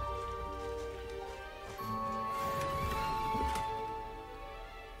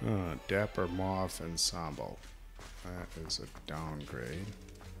 Dapper Moth Ensemble. That is a downgrade.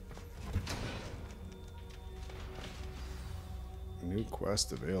 new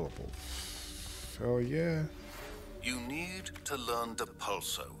quest available. Hell yeah. You need to learn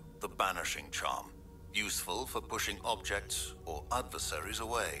Depulso, the banishing charm. Useful for pushing objects or adversaries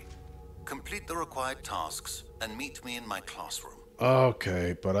away. Complete the required tasks and meet me in my classroom.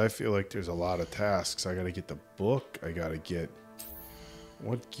 Okay, but I feel like there's a lot of tasks. I gotta get the book. I gotta get...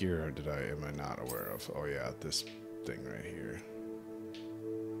 What gear am I not aware of? Oh yeah, this thing right here.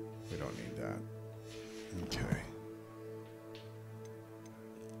 We don't need that. Okay.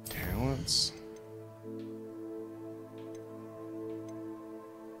 Talents.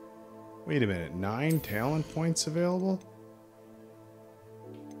 Wait a minute, 9 talent points available?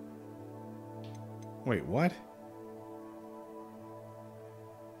 Wait, what?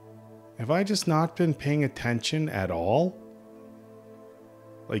 Have I just not been paying attention at all?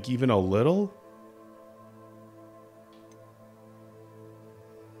 Like even a little?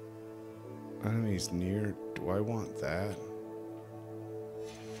 Enemies near. Do I want that?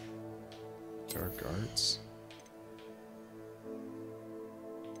 Dark arts.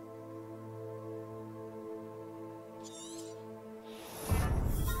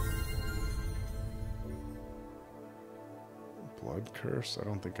 Blood curse? I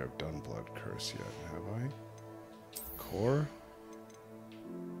don't think I've done blood curse yet, have I? Core?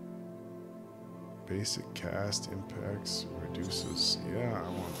 Basic cast impacts reduces. Yeah, I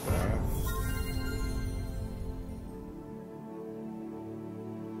want that.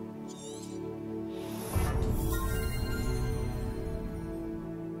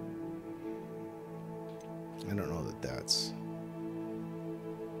 I don't know that that's...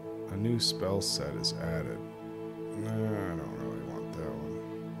 A new spell set is added. Nah, I don't really want that one.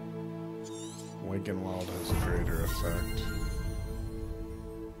 Wild has a greater effect.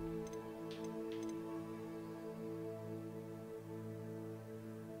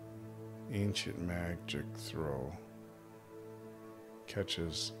 Ancient magic throw.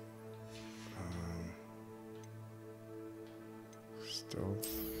 Catches stealth.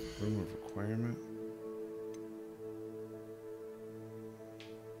 Room of requirement.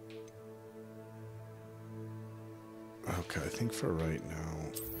 Okay, I think for right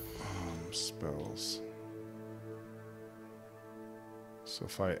now, spells. So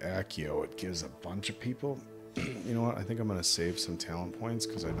if I Accio, it gives a bunch of people. You know what? I think I'm going to save some talent points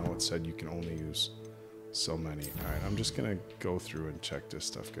because I know it said you can only use so many. Alright, I'm just going to go through and check this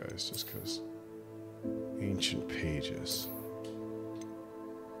stuff, guys, just because. Ancient pages.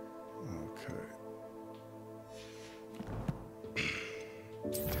 Okay.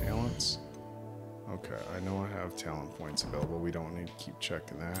 Talents. Okay, I know I have talent points available. We don't need to keep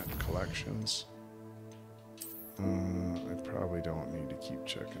checking that. Collections. I probably don't need to keep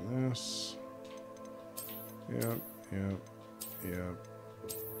checking this. Yep.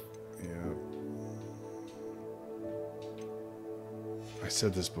 I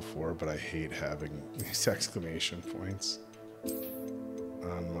said this before, but I hate having these exclamation points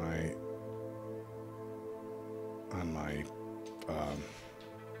on my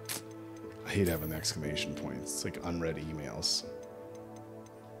I hate having exclamation points. It's like unread emails.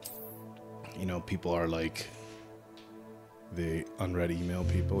 You know, people are like, the unread email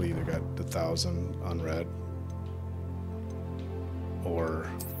people either got 1,000 unread or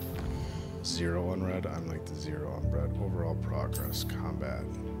 0 unread. I'm like the 0 unread. Overall progress, combat.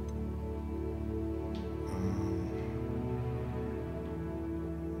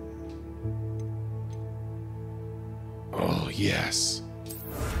 Oh, yes.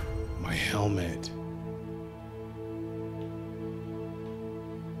 My helmet.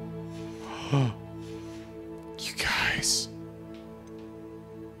 You guys.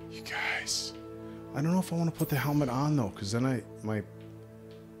 I don't know if I want to put the helmet on though, because then I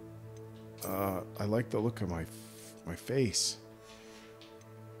like the look of my face.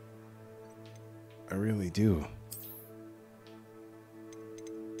 I really do.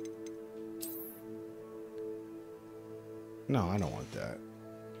 No, I don't want that.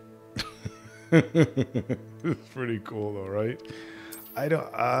 It's pretty cool though, right? I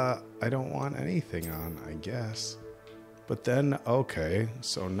don't want anything on, I guess. But then, okay,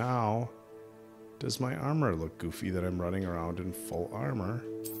 so now does my armor look goofy that I'm running around in full armor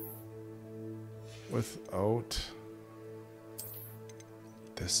without...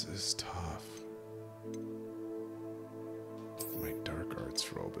 This is tough. My dark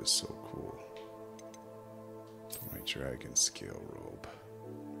arts robe is so cool. My dragon scale robe.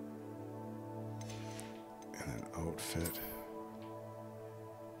 And an outfit.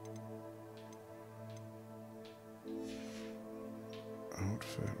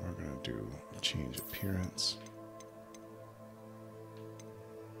 We're gonna do change appearance.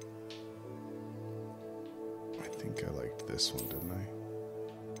 I think I liked this one, didn't I?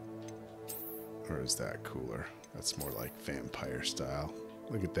 Or is that cooler? That's more like vampire style.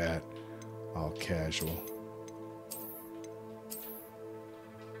 Look at that. All casual.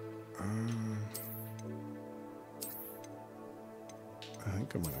 I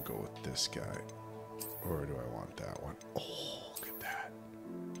think I'm gonna go with this guy. Or do I want that one? Oh, look at that.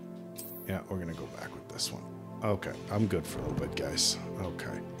 Yeah, we're gonna go back with this one. Okay, I'm good for a little bit, guys.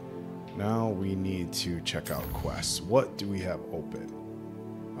 Okay. Now we need to check out quests. What do we have open?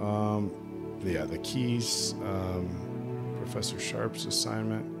 Yeah, the keys. Professor Sharp's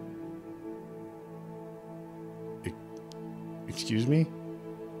assignment. Excuse me?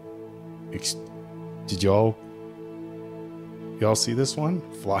 Did y'all see this one?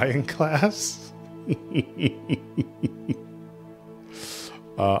 Flying class?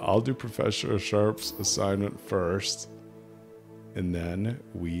 I'll do Professor Sharp's assignment first. And then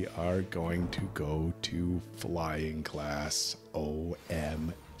we are going to go to flying class.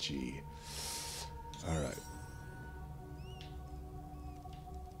 OMG. Alright.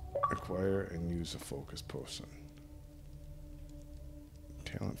 Acquire and use a focus potion.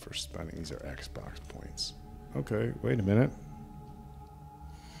 Talent for spending. These are Xbox points. Okay, wait a minute.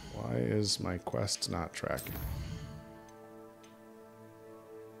 Why is my quest not tracking?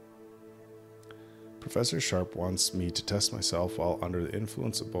 Professor Sharp wants me to test myself while under the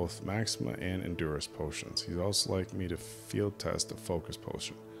influence of both Maxima and Endurance potions. He'd also like me to field test a focus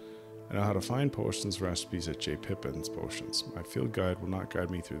potion. I know how to find potions recipes at J. Pippin's Potions. My field guide will not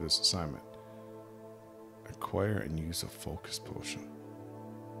guide me through this assignment. Acquire and use a focus potion.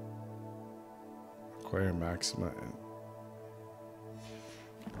 Acquire Maxima and...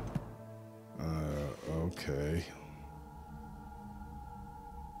 okay.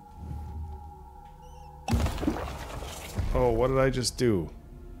 Oh, what did I just do?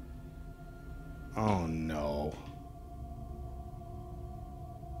 Oh no.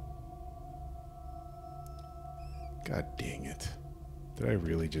 God dang it. Did I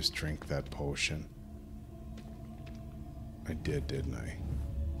really just drink that potion? I did, didn't I?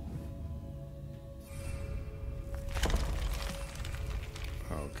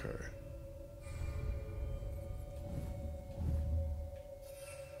 Okay.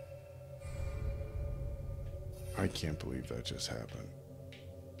 I can't believe that just happened.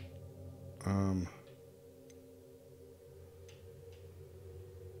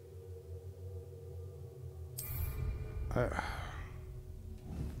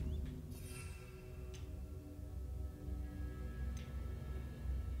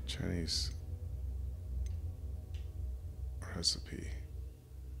 Chinese recipe.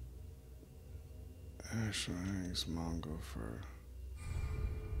 Ash eggs, mango fur.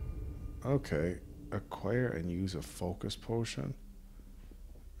 Okay. Acquire and use a focus potion.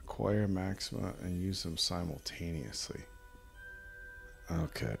 Acquire Maxima and use them simultaneously.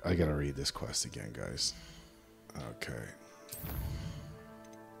 Okay, I gotta read this quest again, guys. Okay.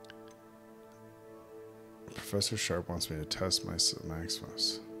 Professor Sharp wants me to test my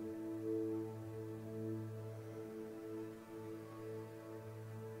Maximus.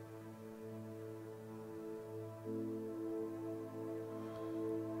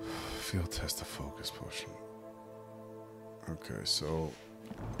 Field test a focus potion. Okay, so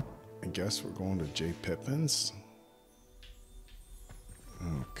I guess we're going to J. Pippin's.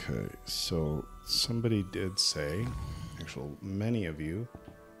 Okay, so somebody did say, actually many of you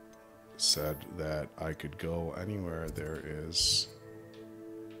said that I could go anywhere there is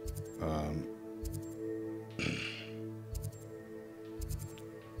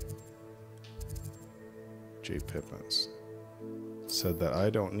J. Pippin's. Said that I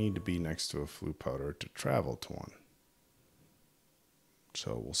don't need to be next to a flue powder to travel to one.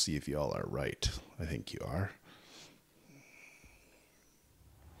 So we'll see if y'all are right. I think you are.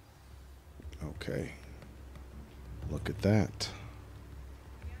 Okay. Look at that.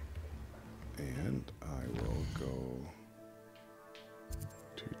 And I will go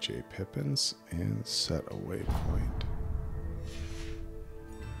to J. Pippin's and set a waypoint.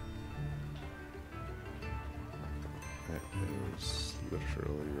 It is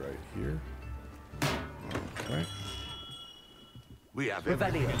literally right here. Okay. We have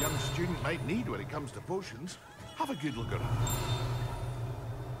everything a young student might need when it comes to potions. Have a good look at it.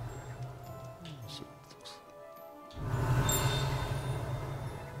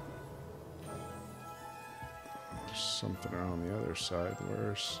 There's something around the other side.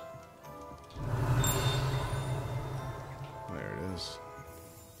 Where's... There it is.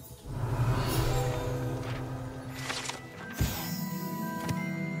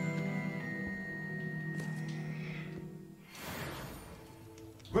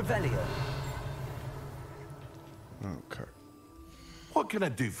 Revelio. Okay. What can I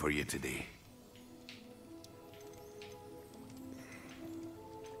do for you today?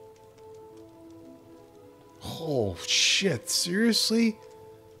 Oh, shit. Seriously?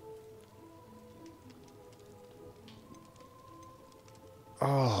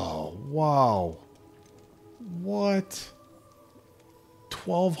 Oh, wow. What?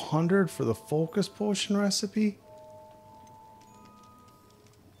 1,200 for the focus potion recipe?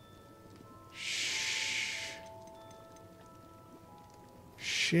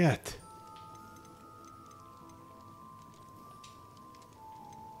 Shit.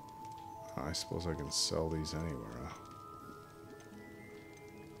 I suppose I can sell these anywhere, huh?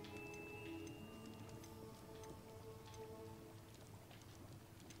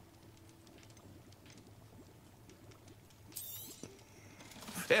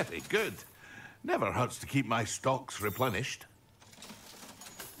 Very good. Never hurts to keep my stocks replenished.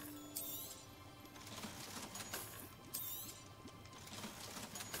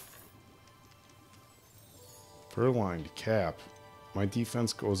 Fur-lined cap. My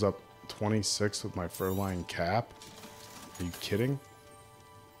defense goes up 26 with my fur-lined cap? Are you kidding?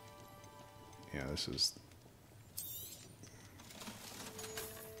 Yeah, this is...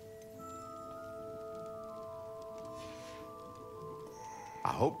 I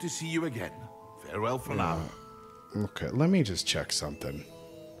hope to see you again. Farewell for now. Okay, let me just check something.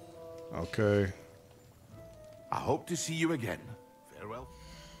 Okay. I hope to see you again. Farewell.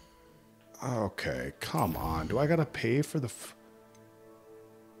 Okay, come on. Do I gotta pay for the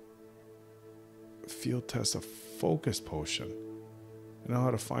field test a focus potion? I know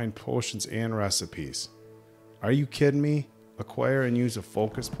how to find potions and recipes. Are you kidding me? Acquire and use a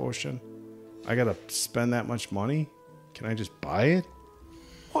focus potion? I gotta spend that much money? Can I just buy it?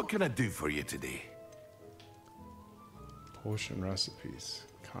 What can I do for you today? Potion recipes.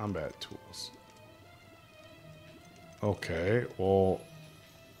 Combat tools. Okay, well,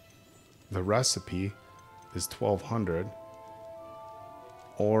 the recipe is 1,200.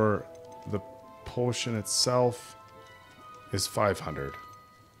 Or the potion itself is 500.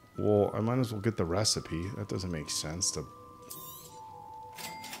 Well, I might as well get the recipe. That doesn't make sense to...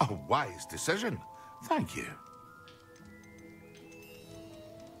 A wise decision. Thank you.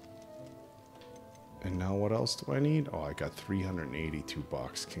 And now what else do I need? Oh, I got 382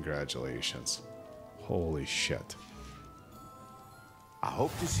 bucks. Congratulations. Holy shit. I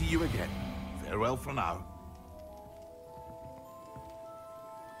hope to see you again. Farewell for now.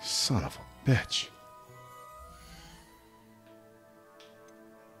 Son of a bitch.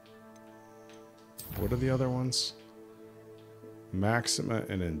 What are the other ones? Maxima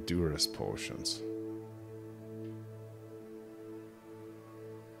and Endurance potions.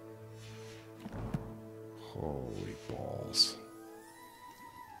 Holy balls.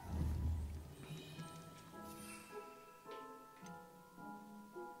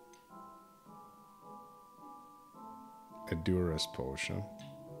 Endurance potion.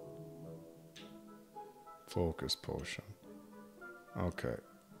 Focus potion. Okay.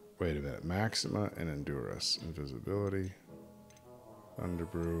 Wait a minute. Maxima and Endurance. Invisibility.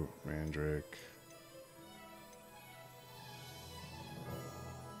 Thunderbrew. Mandrake.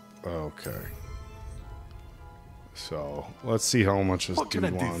 Okay. So, let's see how much this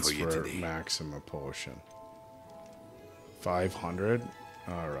dude wants for Maxima potion. 500?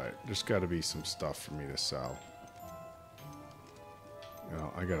 Alright. There's got to be some stuff for me to sell. You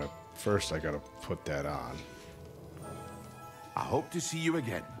know, first I gotta put that on. I hope to see you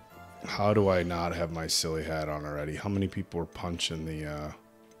again. How do I not have my silly hat on already? How many people were punching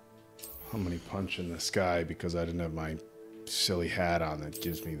punching the sky because I didn't have my silly hat on that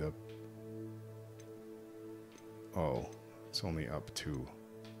gives me the... Oh, it's only up 2.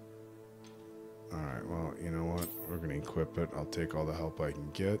 Alright, well, you know what? We're gonna equip it. I'll take all the help I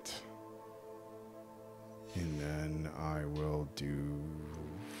can get. And then I will do,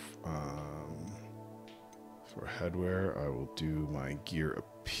 for headwear, I will do my gear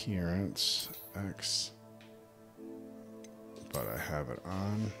appearance X, but I have it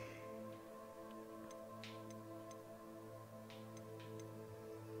on.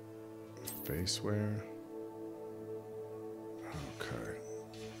 Face wear. Okay.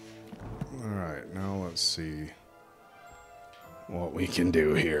 Alright, now let's see what we can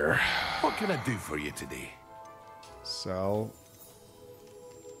do here. What can I do for you today? Sell.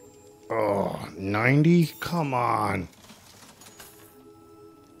 Oh, 90? Come on.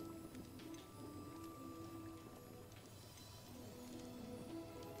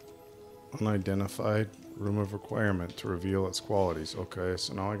 Unidentified room of requirement to reveal its qualities. Okay,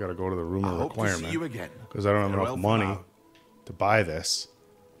 so now I gotta go to the room of requirement because I don't have enough money to buy this.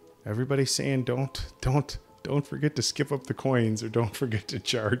 Everybody's saying don't Don't forget to skip up the coins or don't forget to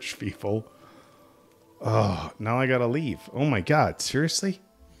charge people. Oh, now I gotta leave. Oh my god, seriously?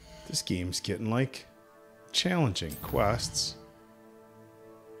 This game's getting, like, challenging. Quests.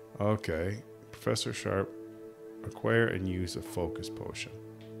 Okay. Professor Sharp. Acquire and use a focus potion.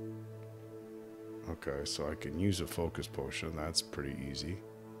 Okay, so I can use a focus potion. That's pretty easy.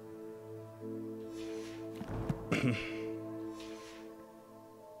 I'm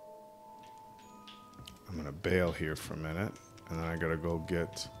gonna bail here for a minute, and then I gotta go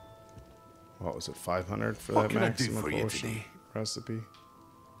get, what was it, 500 for that maximum potion recipe?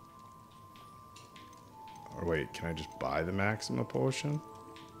 Or wait, can I just buy the maximum potion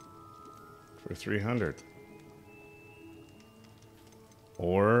for 300?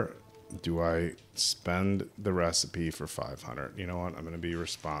 Or do I spend the recipe for 500? You know what? I'm gonna be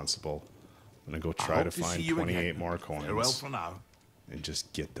responsible. I'm gonna go try to find 28 more coins. Farewell for now. And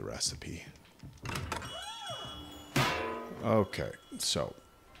just get the recipe. Okay, so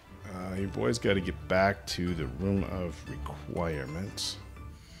you boys got to get back to the room of requirements,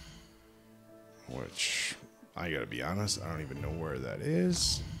 which I gotta be honest, I don't even know where that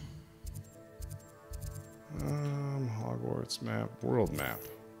is. Hogwarts map, world map.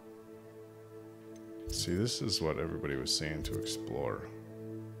 See, this is what everybody was saying to explore.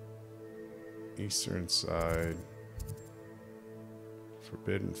 Eastern side,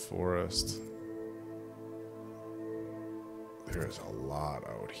 Forbidden Forest. There's a lot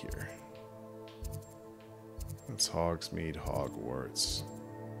out here. That's Hogsmeade, Hogwarts.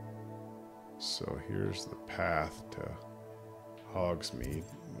 So here's the path to Hogsmeade.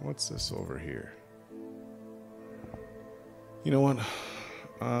 What's this over here? You know what?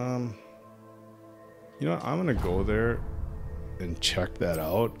 You know what? I'm gonna go there and check that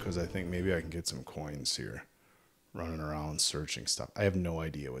out because I think maybe I can get some coins here. Running around searching stuff. I have no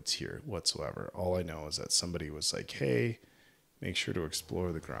idea what's here whatsoever. All I know is that somebody was like, hey, make sure to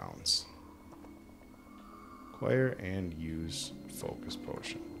explore the grounds. Acquire and use focus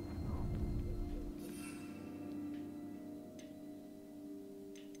potion.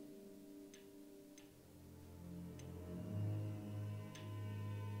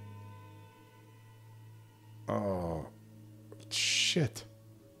 Oh, shit.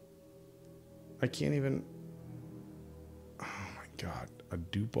 I can't even... Oh my god. A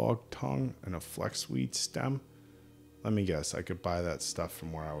dewbog tongue and a flexweed stem? Let me guess, I could buy that stuff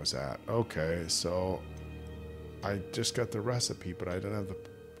from where I was at. Okay, so I just got the recipe, but I don't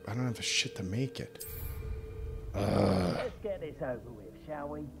have the shit to make it. Let's get this over with, shall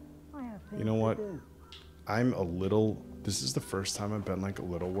we? I have things You know what? to do. I'm a little... This is the first time I've been like a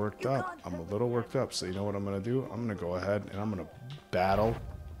little worked up. I'm a little worked up, so you know what I'm gonna do? I'm gonna go ahead and I'm gonna battle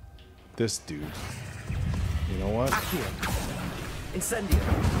this dude. You know what? Accio. Incendio.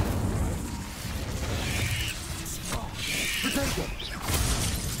 Potato.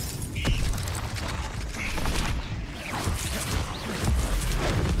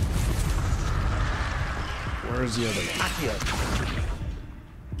 Where's the other one? Accio.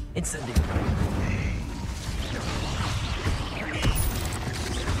 Incendio.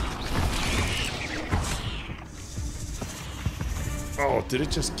 Oh, did it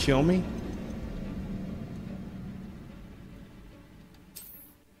just kill me?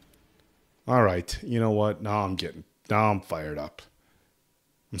 All right, you know what? Now I'm fired up.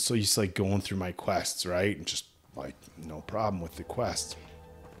 I'm so used to like going through my quests, right? And just like no problem with the quest.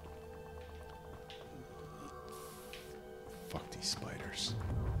 Fuck these spiders.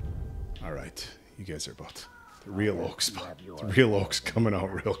 All right, you guys are about the real oaks. The real oaks coming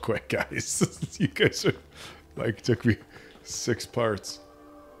out real quick, guys. You guys are like took me 6 parts.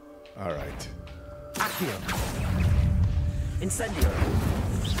 All right. Accio. Incendio.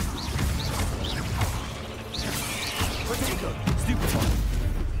 Potato. Stupefy.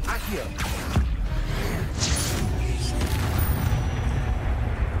 Accio.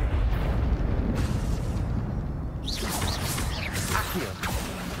 Accio.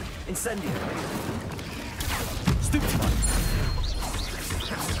 Incendio. Stupefy.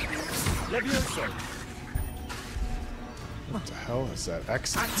 Levioso. What the hell is that?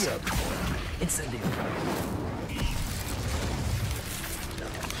 Exit. Accio. Incendio.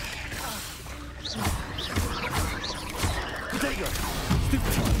 Potato.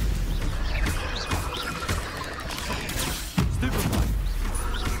 Stupefy. Stupefy.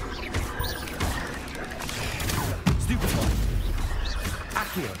 Stupefy.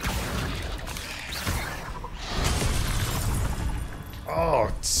 Accio.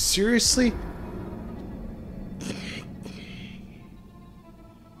 Oh, seriously?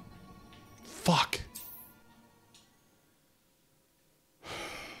 Fuck.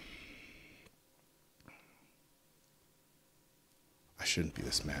 shouldn't be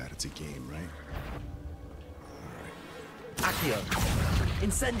this mad. It's a game, right? Accio.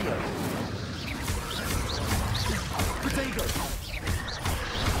 Incendio. Potato.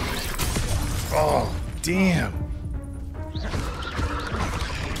 Oh, damn.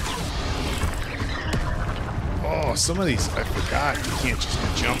 Oh, some of these I forgot you can't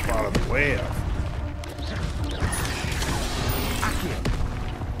just jump out of the way of. Accio.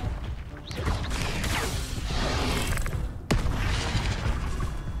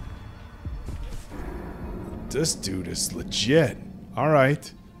 This dude is legit. All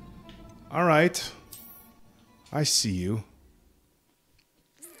right. All right. I see you.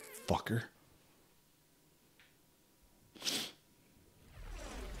 Fucker.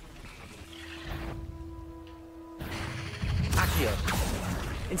 Accio.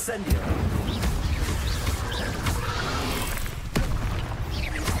 Incendio.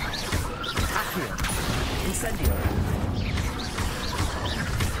 Accio. Incendio.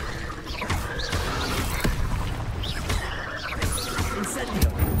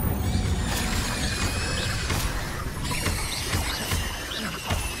 Incendio.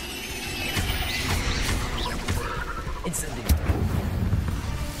 Incendio.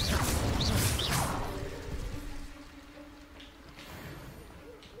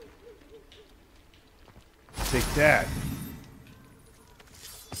 Take that.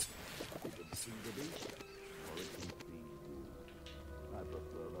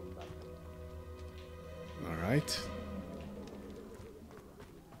 All right.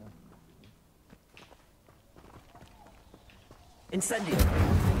 Incendio.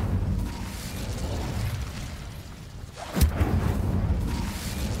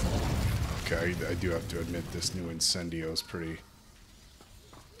 Okay, I do have to admit this new Incendio is pretty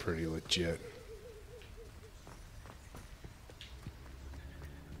legit.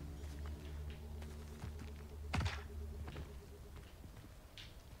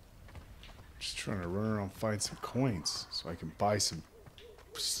 Just trying to run around, find some coins so I can buy some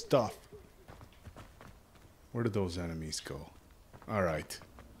stuff. Where did those enemies go? All right.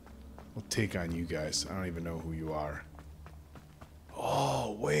 We'll take on you guys. I don't even know who you are.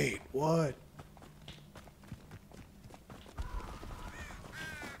 Oh, wait. What?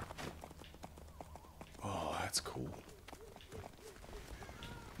 Oh, that's cool.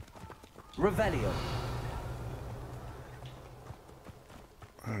 Revelio.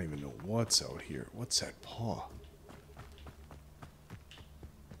 I don't even know what's out here. What's that paw?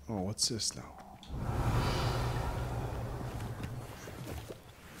 Oh, what's this now?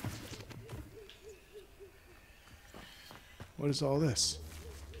 What is all this?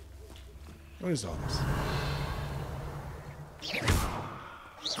 What is all this?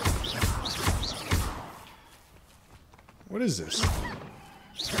 What is this?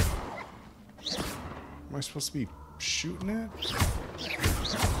 Am I supposed to be shooting at?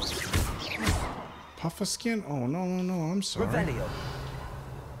 Puffer skin? Oh, no, no, no, I'm sorry. Revelio.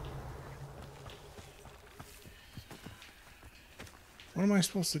 What am I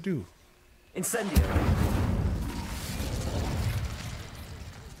supposed to do? Incendio.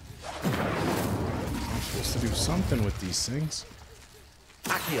 I'm supposed to do something with these things.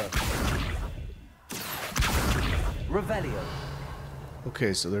 Accio. Revelio.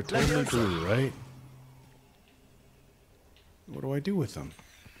 Okay, so they're totally blue, right? What do I do with them?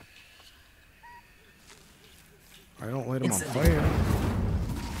 I don't light them on fire.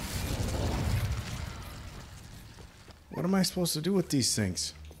 What am I supposed to do with these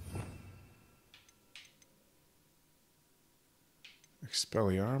things?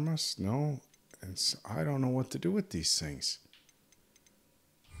 Expelliarmus? No. And I don't know what to do with these things.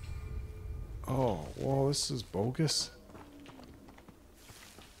 Oh, well, this is bogus.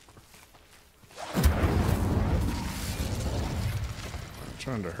 I'm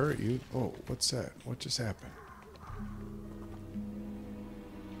trying to hurt you. Oh, what's that? What just happened?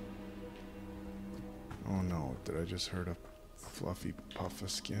 Oh no, did I just hurt a fluffy puff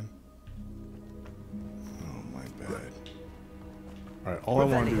of skin? Oh, my bad. Alright, all I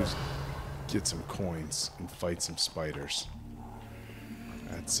want to do is get some coins and fight some spiders.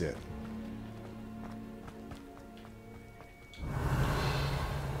 That's it.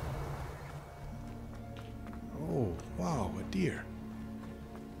 Oh, wow, a deer.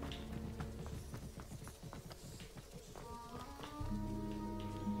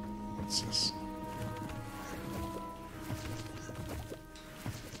 What's this?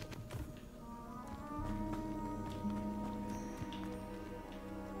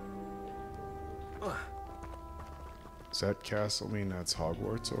 Does that castle mean that's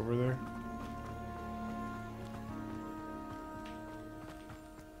Hogwarts over there?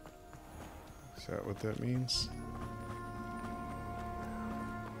 Is that what that means?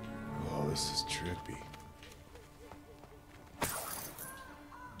 this is trippy.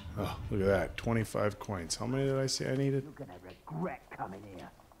 Oh, look at that. 25 coins. How many did I say I needed? You're gonna regret coming here.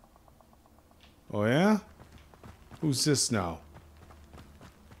 Oh, yeah? Who's this now?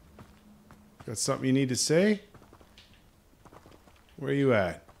 Got something you need to say? Where you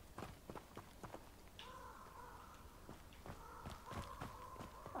at?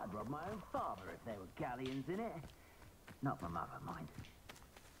 I'd rob my own father if there were galleons in it. Not my mother, mind.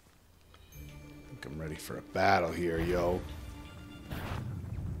 I think I'm ready for a battle here, yo.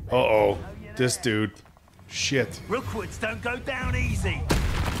 Uh-oh. This dude. Shit. Rookwoods don't go down easy.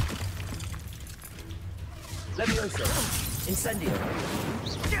 Levioso. Incendio.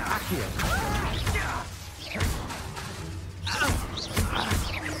 Accio.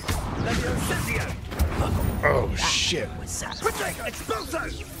 Levioso. Oh, shit. Expulso.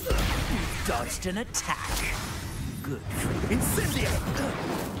 Dodged an attack. Good. Incendio.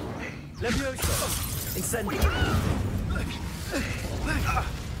 Levioso. Incendio.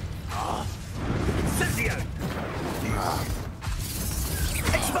 Incendio.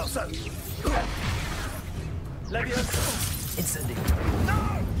 Expulso. Levioso. Incendio. No.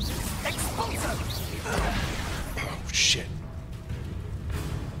 Expulso. Oh, shit.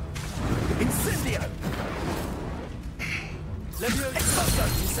 Incendio. Levioso. Expulso.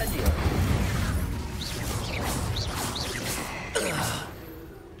 Incendio.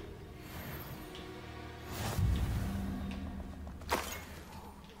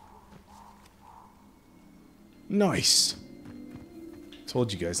 Nice.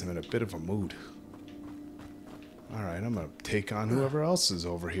 Told you guys I'm in a bit of a mood. Alright, I'm gonna take on whoever else is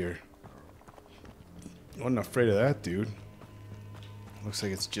over here. Wasn't afraid of that dude. Looks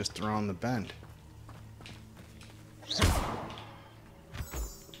like it's just around the bend.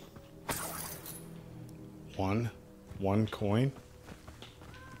 One coin.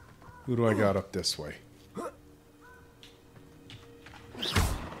 Who do I got up this way? Oh,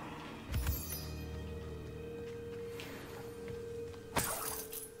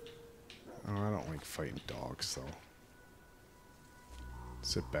 I don't like fighting dogs, though.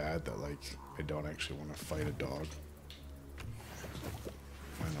 Is it bad that, like, I don't actually want to fight a dog?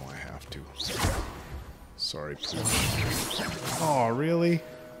 I know I have to. Sorry, Pooch. Oh, really?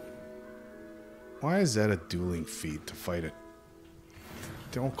 Why is that a dueling feat to fight it?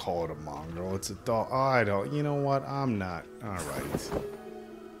 Don't call it a mongrel. It's a dog. Oh, I don't. You know what? I'm not. Alright.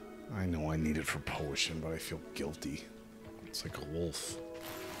 I know I need it for potion, but I feel guilty. It's like a wolf.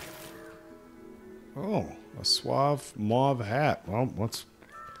 Oh, a suave mauve hat. Well, let's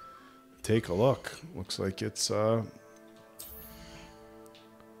take a look. Looks like it's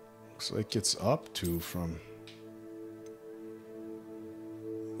up to from.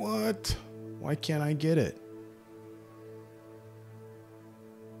 What? Why can't I get it?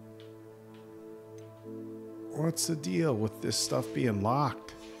 What's the deal with this stuff being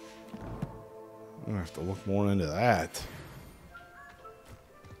locked? I'm gonna have to look more into that.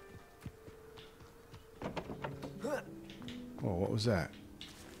 Oh, what was that?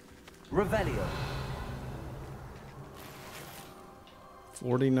 Revelio.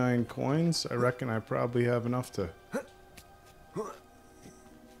 49 coins? I reckon I probably have enough to...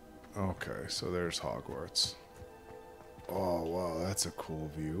 Okay, so there's Hogwarts. Oh, wow, that's a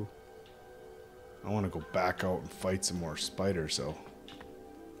cool view. I want to go back out and fight some more spiders, though.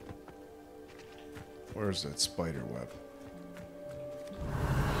 Where's that spider web?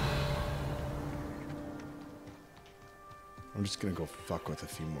 I'm just gonna go fuck with a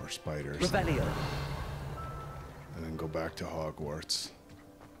few more spiders. Revelio. And then go back to Hogwarts.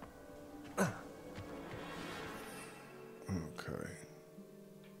 Okay.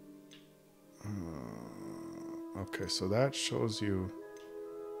 Okay, so that shows you...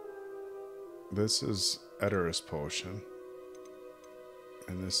 This is Eterus Potion.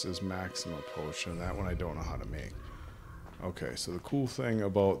 And this is Maxima Potion. That one I don't know how to make. Okay, so the cool thing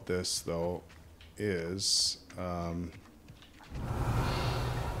about this, though, is...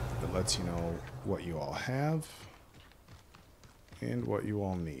 it lets you know what you all have and what you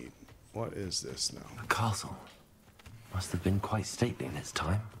all need. What is this now? The castle must have been quite stately in its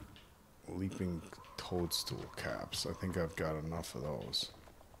time. Leaping toadstool caps. I think I've got enough of those.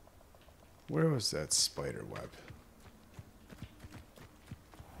 Where was that spider web?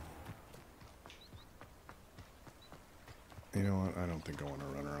 You know what? I don't think I want to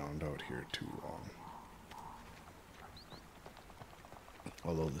run around out here too long.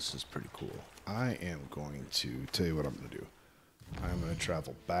 Although this is pretty cool. I am going to tell you what I'm going to do. I'm going to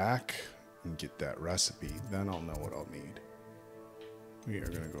travel back and get that recipe. Then I'll know what I'll need. We are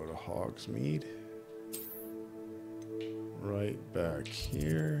going to go to Hogsmeade. Right back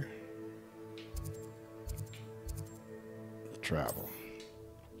here. travel.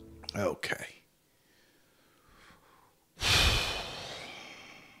 Okay.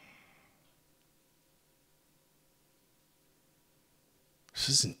 This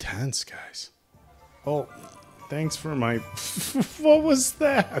is intense, guys. Oh, thanks for my... What was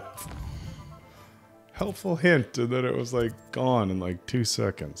that? Helpful hint, and then it was like gone in like 2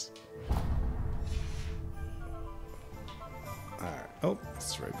 seconds. Alright. Oh,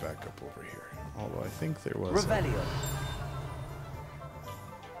 it's right back up over here. Although I think there was... Revelio.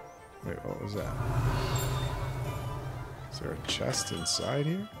 Wait, what was that? Is there a chest inside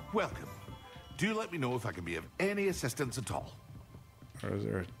here? Welcome. Do let me know if I can be of any assistance at all. Or is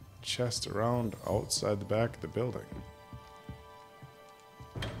there a chest around outside the back of the building?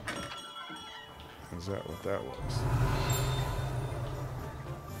 Is that what that was?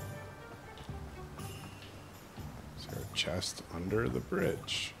 Is there a chest under the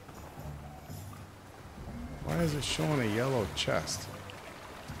bridge? Why is it showing a yellow chest?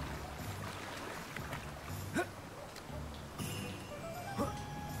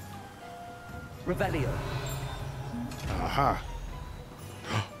 Revelio. Aha.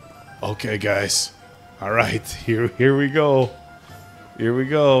 Okay, guys. All right, here we go. Here we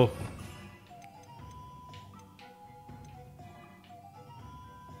go.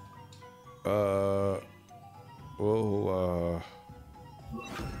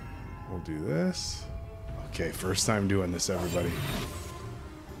 We'll do this. Okay, first time doing this, everybody.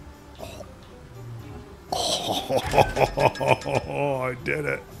 Oh, I did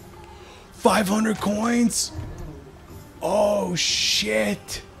it. 500 coins. Oh,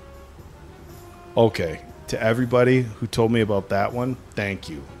 shit. Okay, to everybody who told me about that one, thank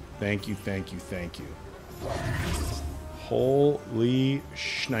you. Thank you, thank you, thank you. Holy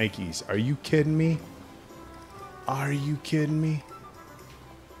shnikes. Are you kidding me? Are you kidding me?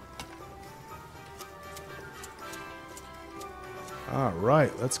 All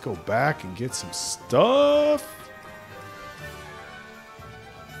right, let's go back and get some stuff.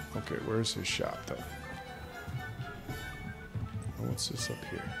 Okay, where's his shop, though? Oh, what's this up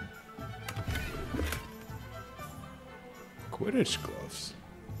here? Quidditch gloves.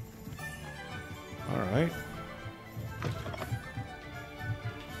 All right.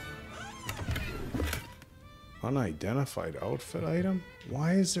 Unidentified outfit item?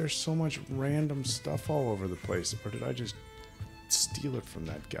 Why is there so much random stuff all over the place? Or did I just steal it from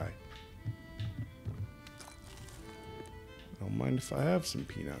that guy? Don't mind if I have some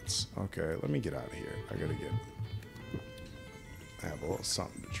peanuts. Okay, let me get out of here. I gotta have a little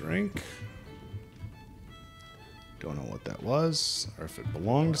something to drink. Don't know what that was, or if it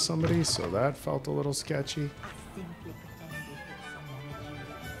belonged to somebody, so that felt a little sketchy.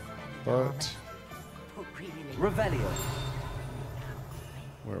 But... Revelio.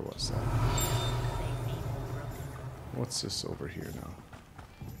 Where was that? What's this over here now?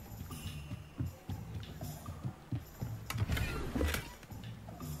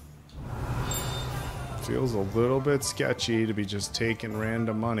 Feels a little bit sketchy to be just taking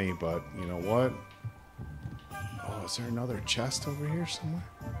random money, but you know what? Oh, is there another chest over here somewhere?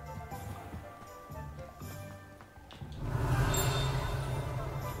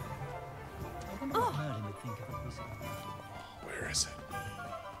 Where is it?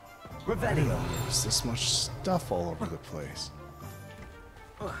 Revelio. There's this much stuff all over the place.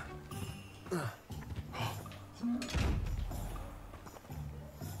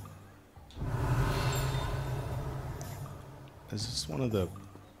 Is this one of the...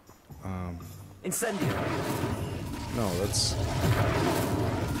 Incendio. No, that's...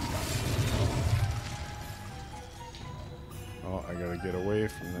 Oh, I gotta get away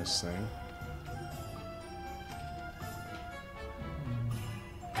from this thing.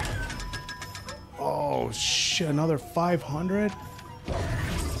 Oh, shit, another 500?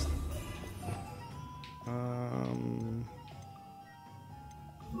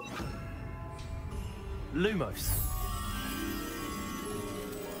 Lumos.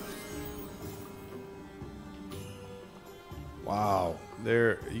 Wow,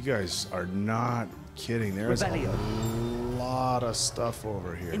 there, you guys are not kidding. There's a lot of stuff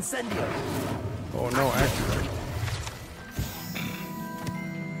over here. Incendio. Oh no, actually.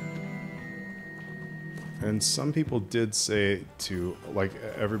 And some people did say to, like,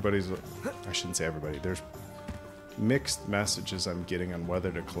 everybody's, I shouldn't say everybody, there's mixed messages I'm getting on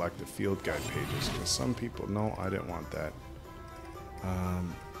whether to collect the field guide pages. Because some people, no, I didn't want that.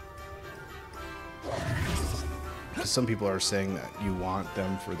 Some people are saying that you want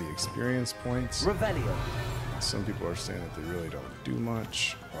them for the experience points. Revelio. Some people are saying that they really don't do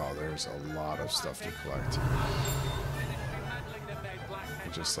much. Wow, there's a lot of stuff to collect.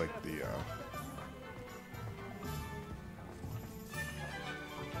 Just like the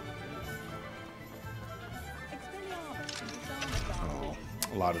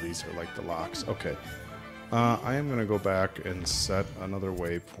A lot of these are like the locks. Okay. I am going to go back and set another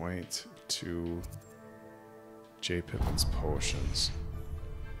waypoint to J. Pippin's potions.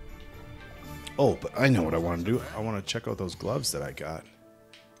 Oh, but I know what I want to do. I want to check out those gloves that I got.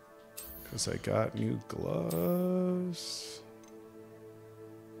 Because I got new gloves.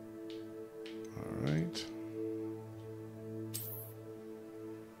 Alright.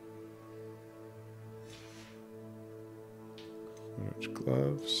 Which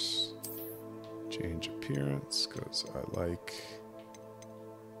gloves? Change appearance, because I like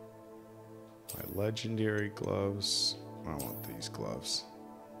my legendary gloves. I want these gloves.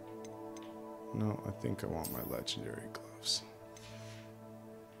 No, I think I want my legendary gloves.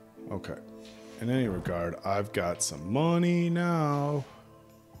 Okay. In any regard, I've got some money now.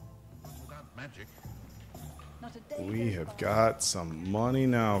 Magic. We have got some money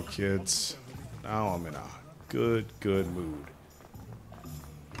now, kids. Now I'm in a good mood.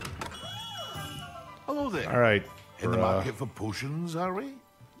 Hello there. All right. In the market for potions, are we?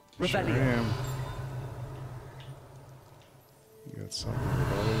 Sure am. You got something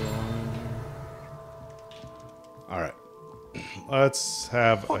going on? All right. Let's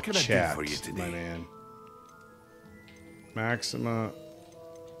have a chat, my man. Maxima,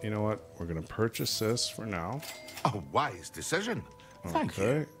 you know what? We're going to purchase this for now. A wise decision. Thank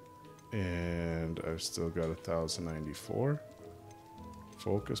you. And I've still got 1,094.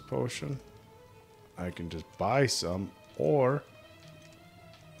 Focus potion. I can just buy some, or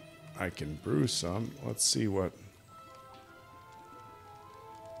I can brew some. Let's see what...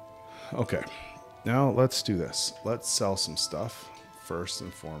 Okay. Now let's do this. Let's sell some stuff first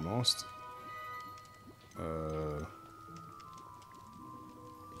and foremost. Do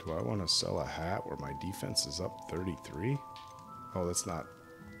I want to sell a hat where my defense is up 33? Oh, that's not...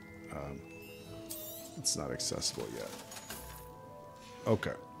 it's not accessible yet.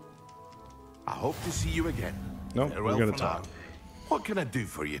 Okay. I hope to see you again. Nope, we're going to talk. What can I do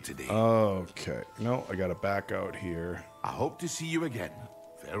for you today? Okay. No, I got to back out here. I hope to see you again.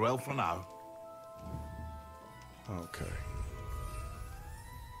 Farewell for now. Okay.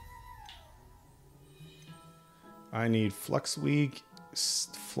 I need fluxweed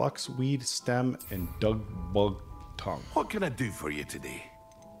stem and dug bug tongue. What can I do for you today?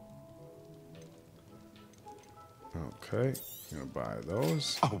 Okay, I'm gonna buy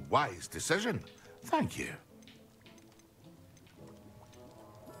those. A wise decision. Thank you.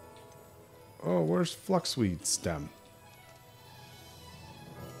 Oh, where's fluxweed stem?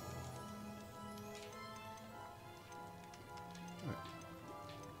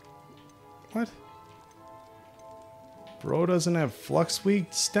 What? Bro doesn't have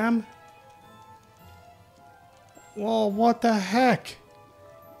fluxweed stem? Well, what the heck?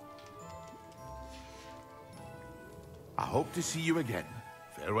 I hope to see you again.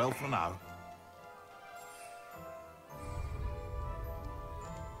 Farewell for now.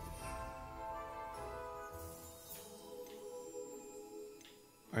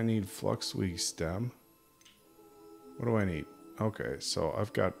 I need fluxweed stem. What do I need? Okay, so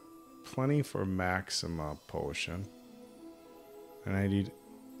I've got plenty for Maxima potion. And I need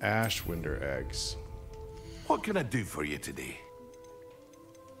Ashwinder eggs. What can I do for you today?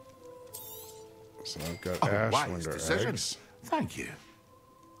 So I've got Ashwinder eggs. Thank you.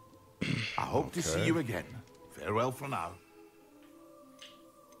 I hope to see you again. Farewell for now.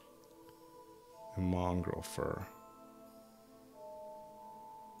 And mongrel fur.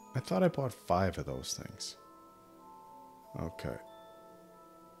 I thought I bought 5 of those things. Okay.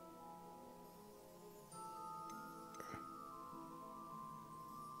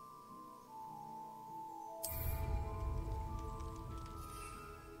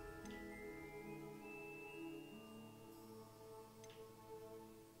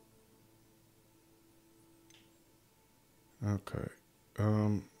 Okay.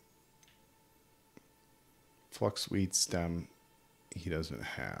 Fluxweed stem he doesn't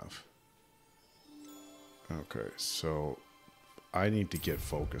have. Okay, so I need to get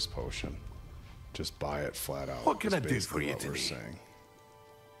focus potion. Just buy it flat out. What can I do for you today? Saying.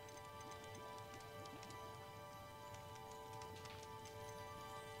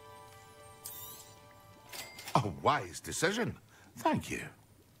 A wise decision. Thank you.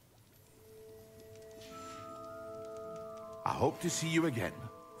 I hope to see you again.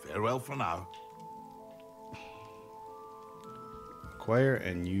 Farewell for now. Acquire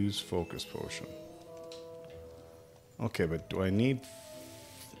and use focus potion. Okay, but do I need...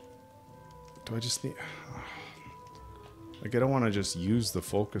 Do I just need... Like, I don't want to just use the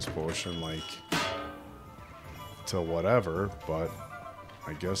focus potion, like, to whatever, but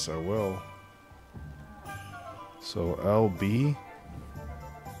I guess I will. So, LB.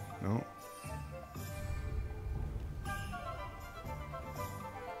 No.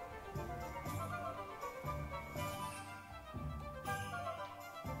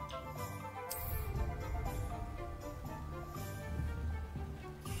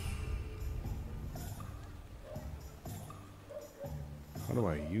 How do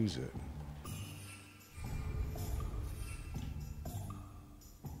I use it?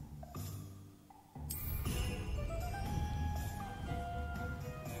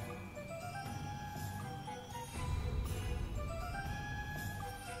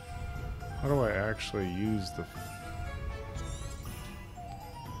 How do I actually use the...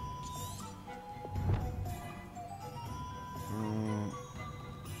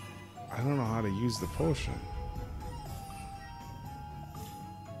 I don't know how to use the potion.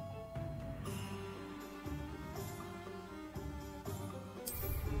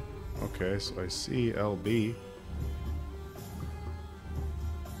 Okay, so I see LB.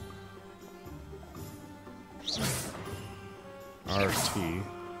 RT.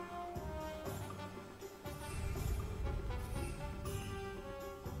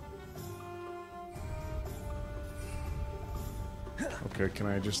 Okay, can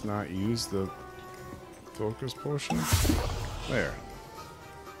I just not use the focus potion? There.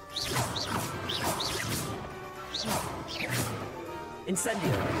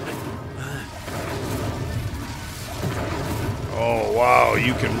 Incendio. Oh wow,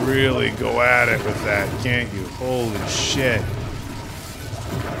 you can really go at it with that, can't you? Holy shit.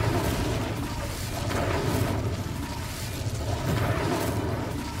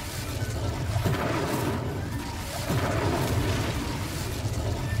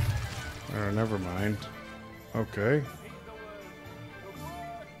 Never mind. Okay.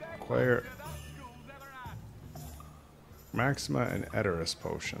 Acquire Maxima and Eterus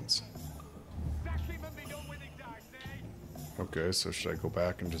potions. Okay, so should I go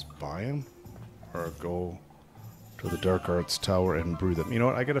back and just buy them? Or go to the Dark Arts Tower and brew them? You know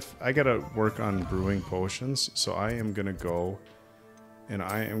what? I gotta work on brewing potions, so I am gonna go and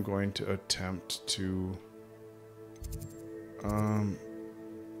I am going to attempt to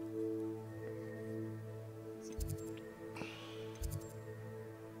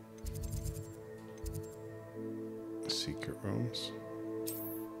secret rooms.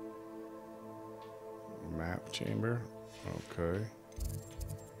 Map chamber. Okay.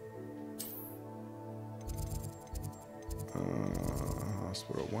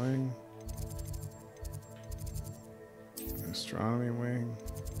 Hospital wing. Astronomy wing.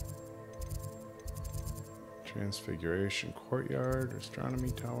 Transfiguration courtyard. Astronomy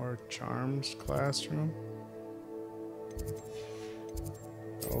tower. Charms classroom.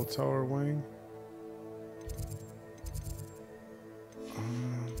 Bell tower wing.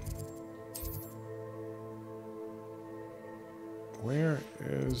 Where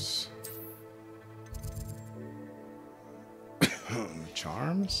is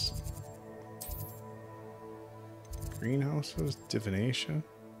Charms? Greenhouses? Divination?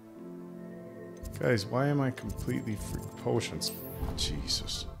 Guys, why am I completely free? Potions.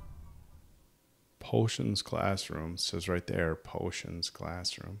 Jesus. Potions classroom. Says right there, potions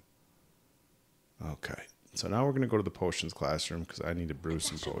classroom. Okay. So now we're going to go to the potions classroom because I need to brew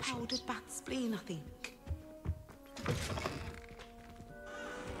some potions. Powdered bat spleen, I think.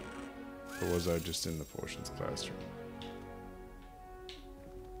 Or was I just in the potions classroom?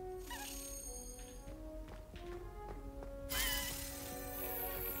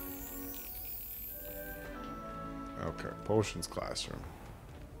 Okay, potions classroom.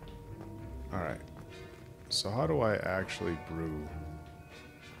 Alright. So how do I actually brew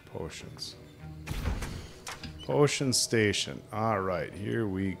potions? Potion station. Alright, here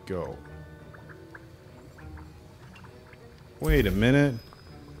we go. Wait a minute.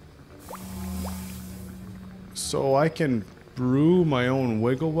 So I can brew my own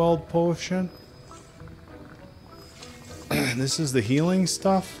Wiggleweld potion? This is the healing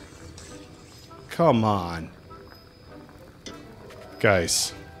stuff? Come on.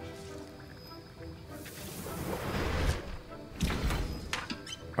 Guys.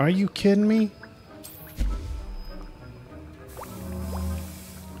 Are you kidding me?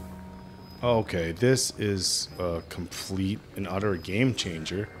 Okay, this is a complete and utter game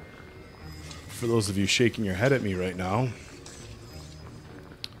changer. For those of you shaking your head at me right now,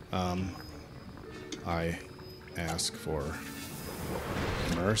 I ask for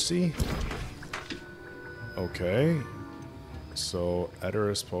mercy. Okay, so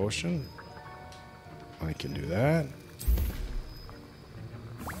Eterus potion. I can do that.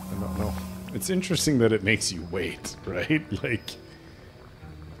 I don't know. It's interesting that it makes you wait, right? Like,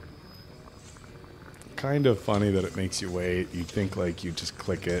 kind of funny that it makes you wait. You'd think like you just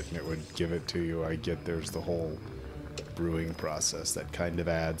click it and it would give it to you. I get there's the whole brewing process that kind of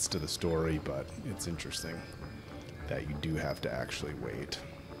adds to the story, but it's interesting that you do have to actually wait.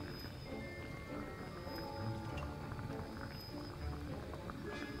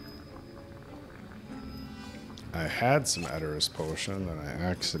 I had some Eterus potion that I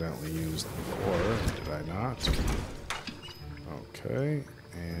accidentally used before, did I not? Okay,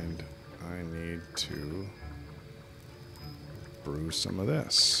 and I need to brew some of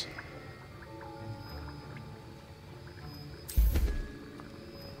this.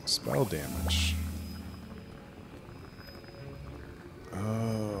 Spell damage.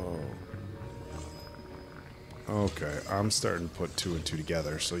 Oh. Okay, I'm starting to put 2 and 2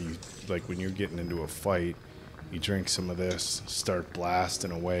 together. So you, like when you're getting into a fight, you drink some of this, start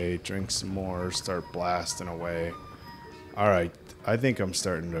blasting away, drink some more, start blasting away. Alright, I think I'm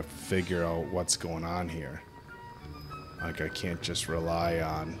starting to figure out what's going on here. Like I can't just rely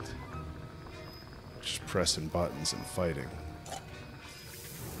on just pressing buttons and fighting.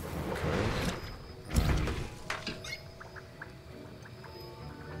 Okay.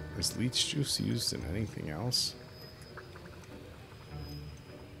 Is leech juice used in anything else?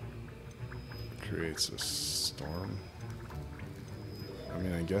 Creates a storm. I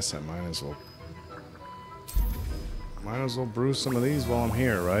mean, I guess I might as well brew some of these while I'm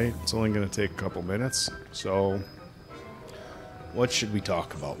here, right? It's only going to take a couple minutes. So, what should we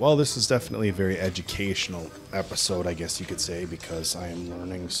talk about? Well, this is definitely a very educational episode, I guess you could say, because I am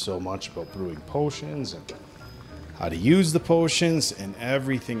learning so much about brewing potions and how to use the potions and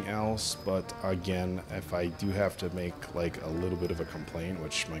everything else. But again, if I do have to make like a little bit of a complaint,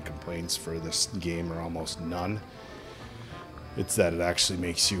 which my complaints for this game are almost none, it's that it actually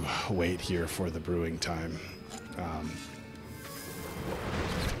makes you wait here for the brewing time. I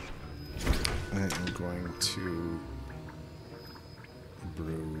am going to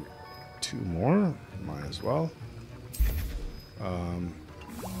brew 2 more, might as well.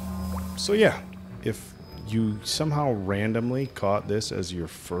 So yeah, if you somehow randomly caught this as your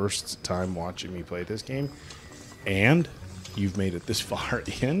first time watching me play this game, and you've made it this far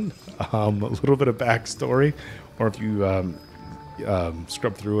in, a little bit of backstory, or if you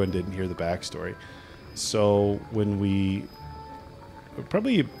scrubbed through and didn't hear the backstory. So when we,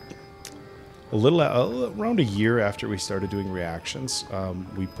 probably around a year after we started doing reactions,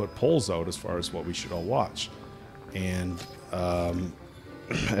 we put polls out as far as what we should all watch, and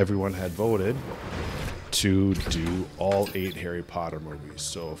everyone had voted to do all 8 Harry Potter movies.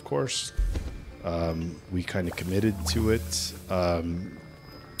 So of course, we kind of committed to it.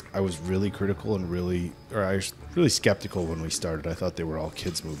 I was really critical and I was really skeptical when we started. I thought they were all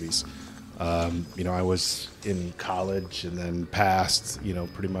kids movies. You know, I was in college and then past, you know,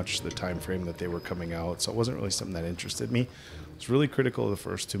 pretty much the time frame that they were coming out. So it wasn't really something that interested me. I was really critical of the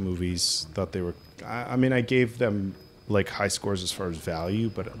first 2 movies. Thought they were, I mean, I gave them like high scores as far as value,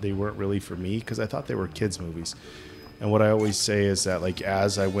 but they weren't really for me because I thought they were kids movies. And what I always say is that like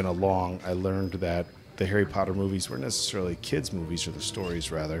as I went along, I learned that the Harry Potter movies weren't necessarily kids movies, or the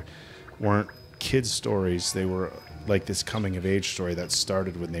stories rather weren't kids stories. They were like this coming of age story that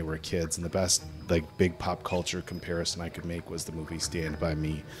started when they were kids. And the best like big pop culture comparison I could make was the movie Stand By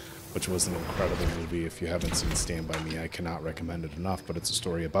Me, which was an incredible movie. If you haven't seen Stand By Me, I cannot recommend it enough. But it's a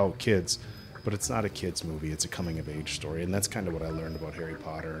story about kids, but it's not a kids movie. It's a coming of age story. And that's kind of what I learned about Harry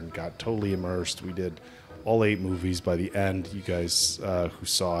Potter and got totally immersed. We did all 8 movies. By the end, you guys who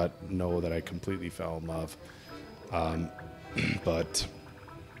saw it know that I completely fell in love. But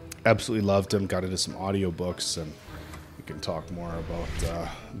absolutely loved them. Got into some audiobooks, and we can talk more about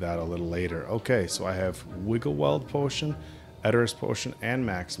that a little later. Okay, so I have Wiggleweld Potion, Eterus Potion, and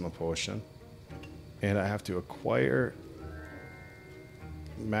Maxima Potion. And I have to acquire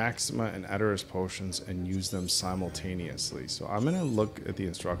Maxima and Eterus Potions and use them simultaneously. So I'm going to look at the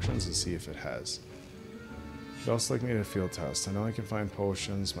instructions and see if it has. You'd also like me to field test. I know I can find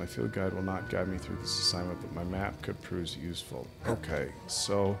potions. My field guide will not guide me through this assignment, but my map could prove useful. Okay,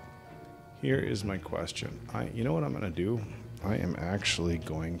 so here is my question. You know what I'm going to do? I am actually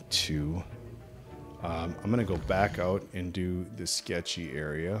going to... I'm going to go back out and do the sketchy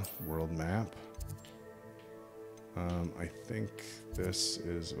area, world map. I think this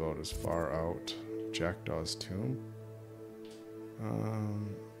is about as far out. Jackdaw's Tomb.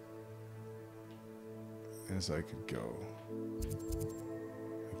 As I could go.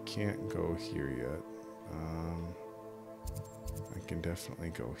 I can't go here yet. I can definitely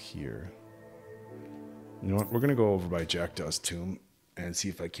go here. You know what? We're going to go over by Jackdaw's Tomb and see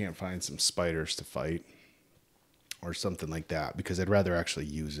if I can't find some spiders to fight. or something like that, because I'd rather actually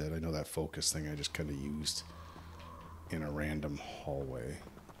use it. I know that focus thing I just kind of used in a random hallway.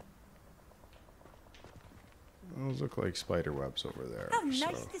 Those look like spider webs over there. How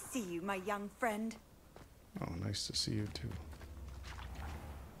nice to see you, my young friend. Oh, nice to see you too.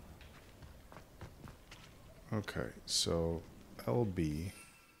 Okay, so LB.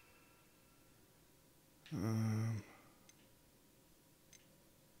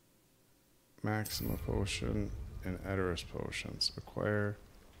 Maxima potion and Edoras potions. Acquire.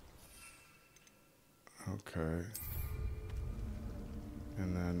 Okay.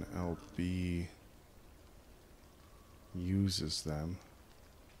 And then LB uses them.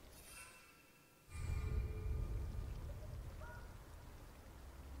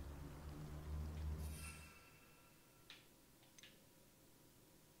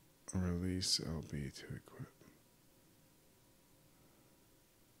 Release LB to equip.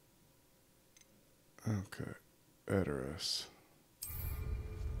 Okay, Edoras.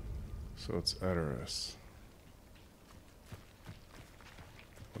 So it's Edoras.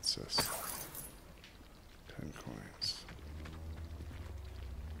 What's this? 10 coins.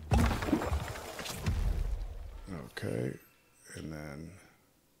 Okay, and then...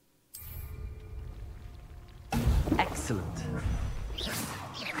 Excellent.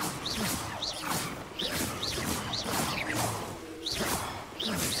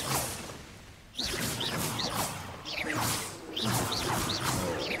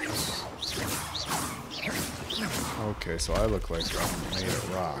 Okay, so I look like I'm made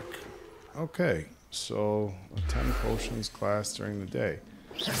of rock. Okay, so 10 potions class during the day.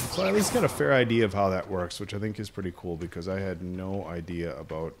 So I at least got a fair idea of how that works, which I think is pretty cool because I had no idea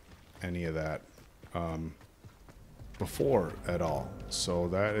about any of that before at all. So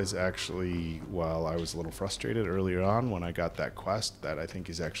that is actually, while I was a little frustrated earlier on when I got that quest, that I think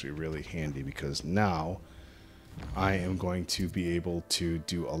is actually really handy because now I am going to be able to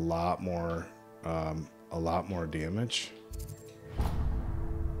do a lot more damage.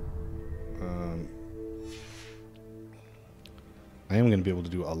 I am going to be able to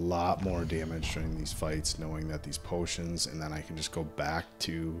do a lot more damage during these fights, knowing that these potions, and then I can just go back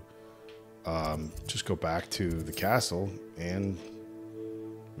to the castle and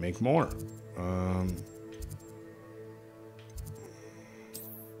make more. No,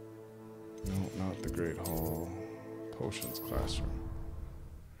 not the Great Hall. Potions classroom.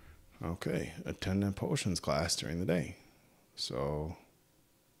 Okay, attend a potions class during the day. So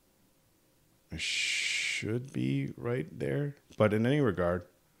I should be right there. But in any regard,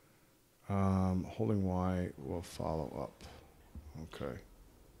 holding Y will follow up. Okay.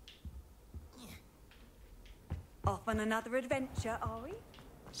 Off on another adventure, are we?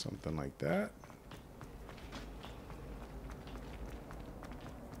 Something like that.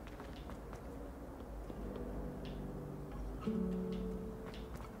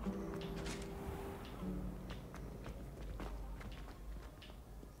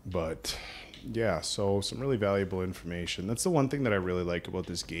 But yeah, so some really valuable information. That's the one thing that I really like about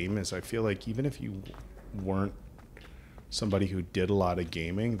this game is I feel like even if you weren't somebody who did a lot of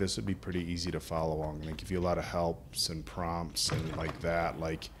gaming, this would be pretty easy to follow along. They give you a lot of helps and prompts and like that.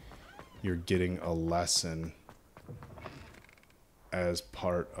 Like you're getting a lesson as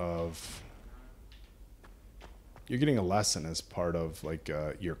part of like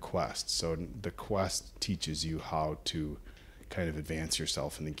your quest. So the quest teaches you how to kind of advance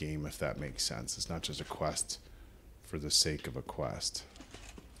yourself in the game, if that makes sense. It's not just a quest for the sake of a quest.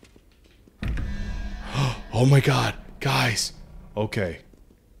 Oh my god, guys. Okay.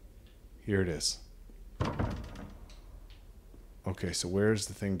 Here it is. Okay, so where's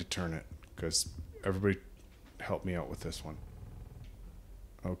the thing to turn it? Because everybody help me out with this one.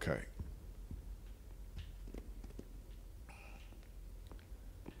 Okay.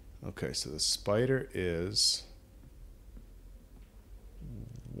 Okay, so the spider is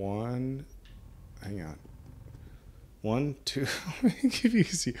hang on. 1, 2, let me give you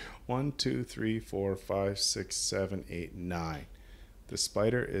see. 1, 2, 3, 4, 5, 6, 7, 8, 9. The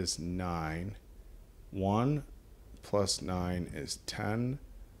spider is 9. 1 plus 9 is 10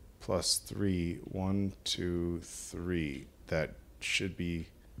 plus 3. 1, 2, 3. That should be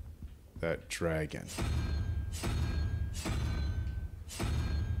that dragon.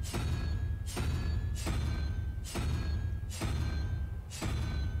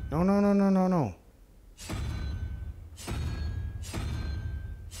 No, no, no, no, no, no.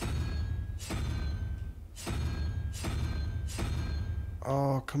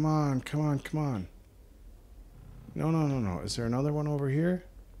 Oh, come on, come on, come on. No, no, no, no. Is there another one over here?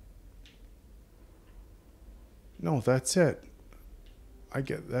 No, that's it. I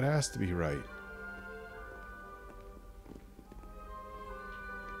get that has to be right.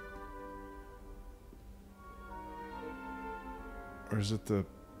 Or is it the...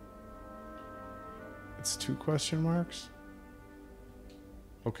 It's 2 question marks?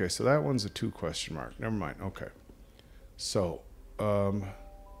 Okay, so that one's a 2 question mark. Never mind. Okay. So,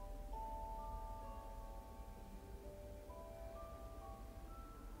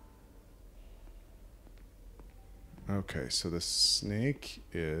 okay, so the snake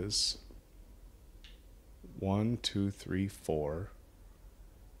is 1, 2, 3, 4.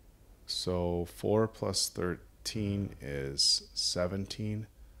 So 4 plus 13 is 17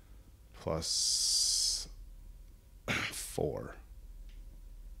 plus 4.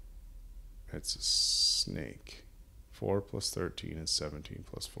 It's a snake. 4 plus 13 is 17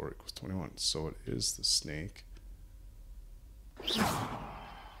 plus 4 equals 21. So it is the snake.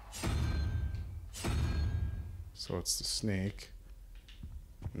 So it's the snake.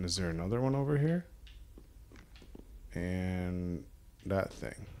 And is there another one over here? And that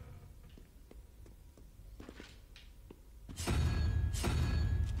thing.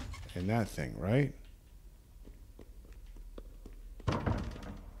 And that thing, right?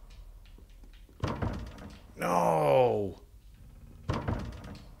 No!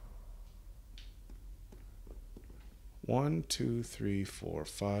 1, 2, 3, 4,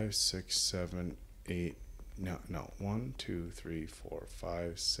 5, 6, 7, 8. No. 1, 2, 3, 4,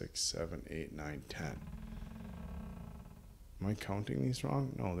 5, 6, 7, 8, 9, 10. Am I counting these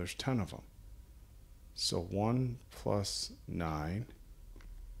wrong? No, there's 10 of them. So 1 plus 9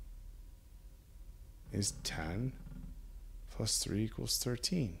 is 10 plus 3 equals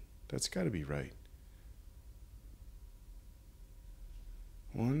 13. That's got to be right.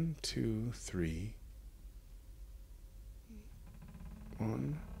 1, 2, 3.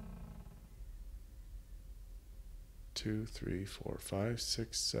 1, 2, 3, 4, 5,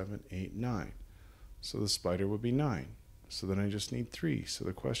 6, 7, 8, 9. So the spider would be 9. So then I just need 3. So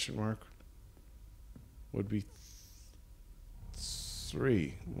the question mark would be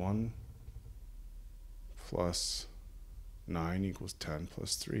 3. 1 plus 9 equals 10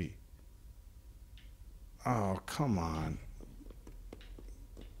 plus 3. Oh, come on.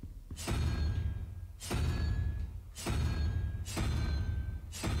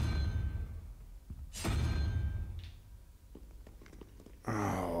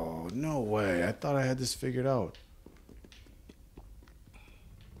 Oh, no way. I thought I had this figured out.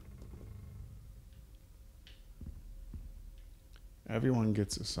 Everyone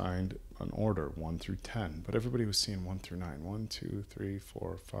gets assigned an order 1 through 10, but everybody was seeing 1 through 9. 1, 2, 3,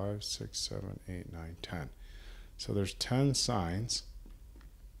 4, 5, 6, 7, 8, 9, 10. So there's 10 signs.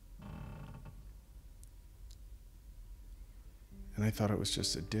 And I thought it was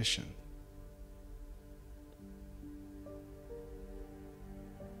just addition.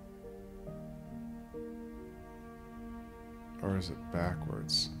 Or is it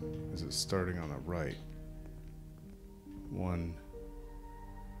backwards? Is it starting on the right? 1,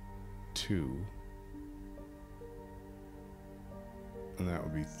 2, and that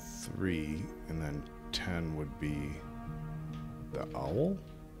would be 3, and then 10 would be the owl?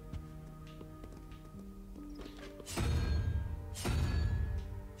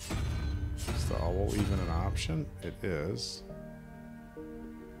 Is the owl even an option? It is.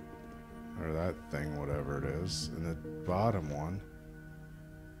 Or that thing, whatever it is. And the bottom one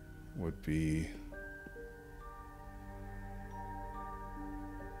would be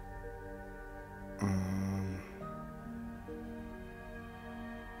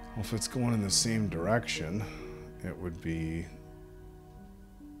well, if it's going in the same direction, it would be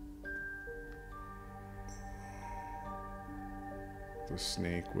the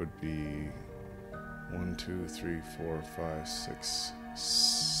snake would be 1, 2, 3, 4, 5, 6,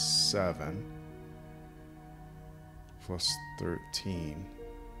 7 plus 13.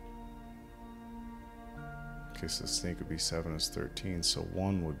 Okay, so the snake would be 7 is 13, so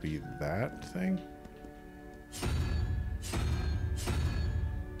 1 would be that thing?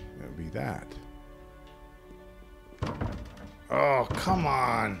 It would be that. Oh, come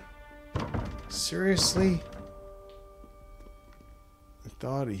on! Seriously? I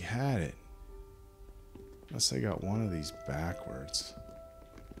thought he had it. Unless I got one of these backwards.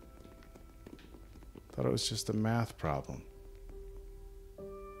 Thought it was just a math problem.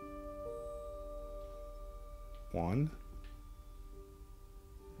 1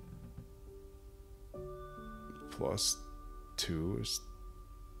 plus 2 is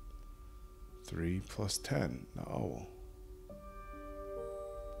 3 plus 10. The owl.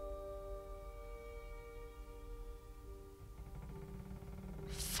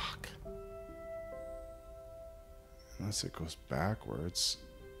 Fuck. Unless it goes backwards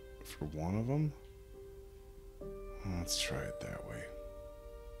for one of them. Let's try it that way.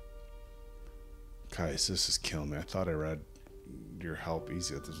 Guys, this is killing me. I thought I read your help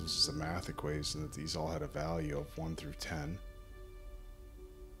easy. This was just a math equation that these all had a value of 1 through 10.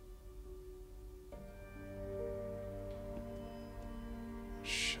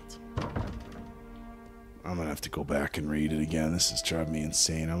 Shit. I'm gonna have to go back and read it again. This is driving me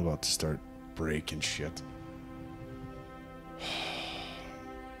insane. I'm about to start breaking shit.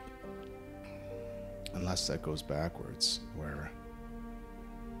 Unless that goes backwards, where...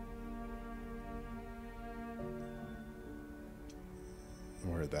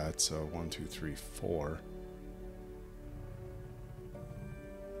 Where that's 1, 2, 3, 4.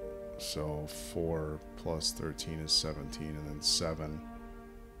 So 4 plus 13 is 17, and then 7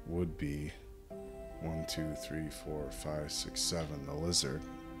 would be 1, 2, 3, 4, 5, 6, 7, the lizard,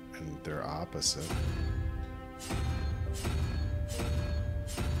 and they're opposite.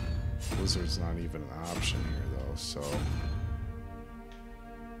 Lizard's not even an option here though, so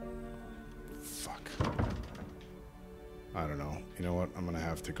fuck. I don't know. You know what? I'm gonna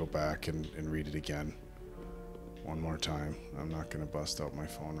have to go back and read it again one more time. I'm not gonna bust out my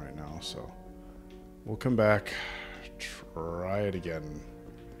phone right now, so we'll come back, try it again,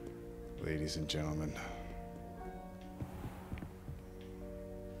 ladies and gentlemen.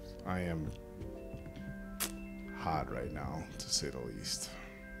 I am hot right now, to say the least.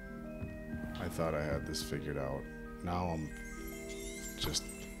 I thought I had this figured out. Now I'm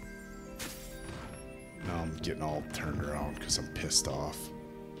getting all turned around because I'm pissed off.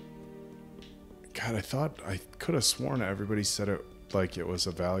 God, I thought I could have sworn everybody said it like it was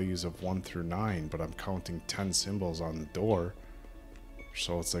a values of 1 through 9, but I'm counting 10 symbols on the door.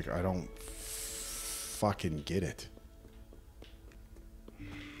 So it's like I don't fucking get it.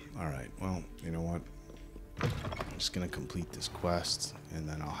 Alright, well, you know what? I'm just gonna complete this quest and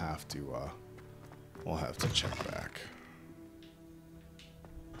then I'll have to we'll have to check back.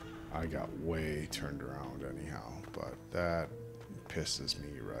 I got way turned around anyhow, but that pisses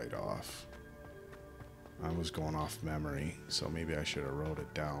me right off. I was going off memory, so maybe I should have wrote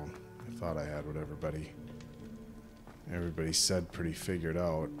it down. I thought I had what everybody said pretty figured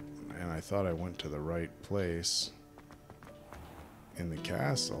out, and I thought I went to the right place in the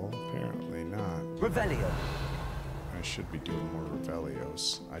castle. Apparently not. Revelio. I should be doing more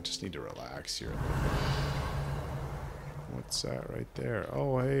Revelios. I just need to relax here a little bit. What's that right there?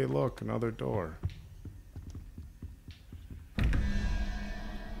 Oh, hey, look, another door.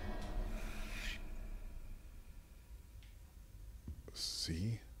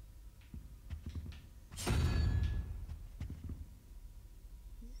 See?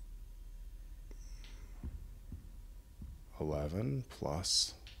 $11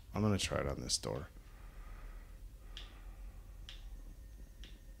 plus. I'm gonna try it on this door.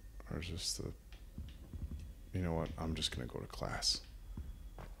 Or just the... You know what? I'm just gonna go to class.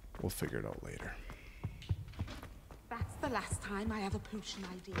 We'll figure it out later. That's the last time I have a potion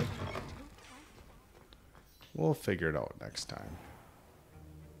idea. We'll figure it out next time.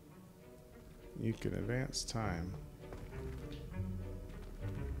 You can advance time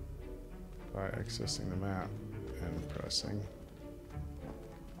by accessing the map and pressing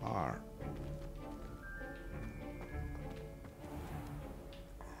R.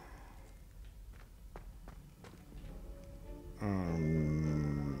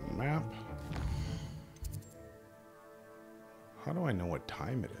 Map. How do I know what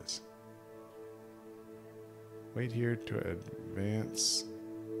time it is? Wait here to advance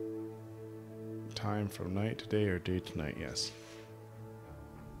time from night to day or day to night. Yes.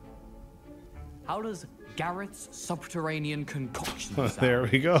 How does Garrett's subterranean concoction sound? There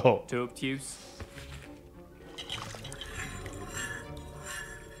we go. Too obtuse.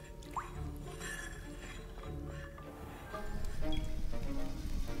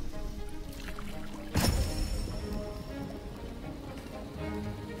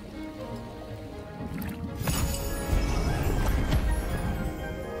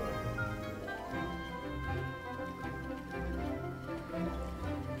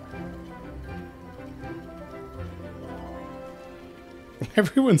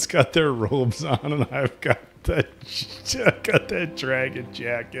 Everyone's got their robes on, and I've got that dragon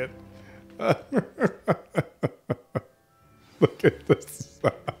jacket. Look at this.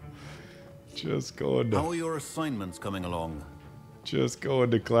 Just going to. How are your assignments coming along? Just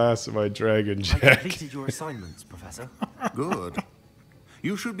going to class in my dragon I jacket. completed your assignments, Professor. Good.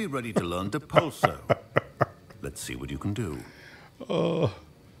 You should be ready to learn Depulso. Let's see what you can do. Oh.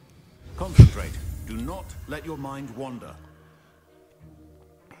 Concentrate. Do not let your mind wander.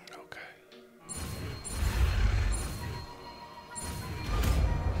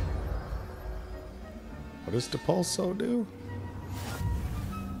 What does Depulso do?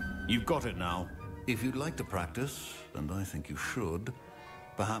 You've got it now. If you'd like to practice, and I think you should,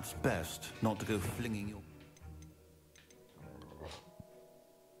 perhaps best not to go flinging your...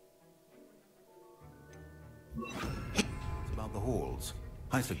 It's about the halls.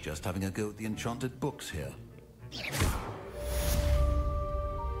 I suggest having a go at the enchanted books here.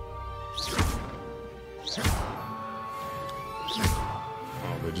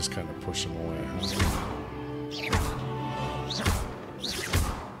 Oh, they just kind of push him away, huh?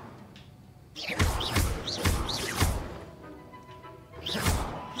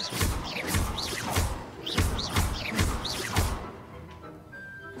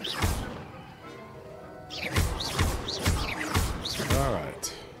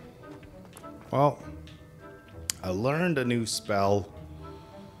 Alright. Well, I learned a new spell.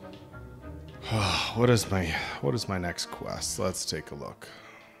 What is my next quest? Let's take a look.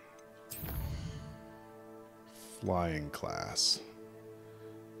 Flying class.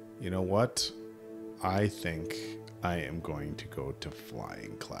 You know what? I think I am going to go to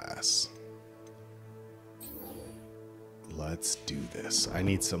flying class. Let's do this. I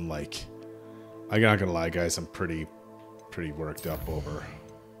need some, like, I'm not gonna lie, guys, I'm pretty worked up over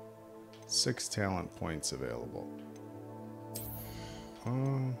 6 talent points available.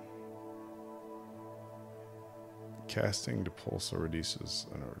 Casting Depulso reduces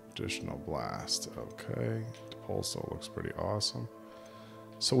an additional blast. Okay, Depulso looks pretty awesome.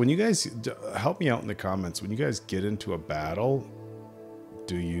 So when you guys, help me out in the comments, when you guys get into a battle,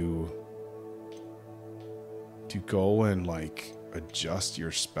 do you go and like adjust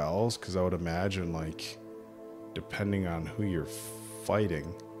your spells? Because I would imagine, like, depending on who you're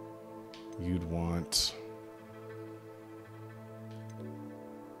fighting, you'd want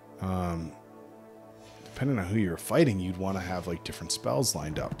depending on who you're fighting, you'd want to have like different spells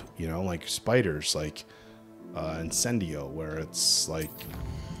lined up, you know, like spiders, like Incendio, where it's like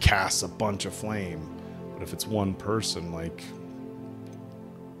casts a bunch of flame. But if it's one person, like,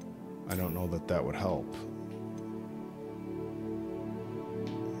 I don't know that that would help.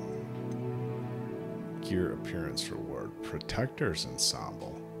 Gear appearance reward. Protector's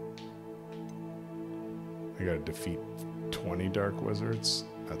Ensemble. I gotta defeat 20 dark wizards.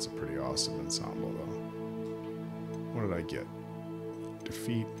 That's a pretty awesome ensemble, though. What did I get?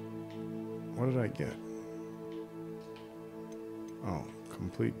 Defeat. What did I get? Oh,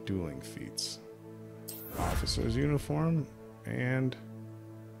 complete dueling feats. Officer's uniform and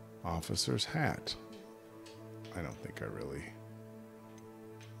officer's hat. I don't think I really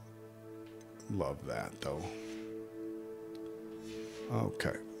love that, though.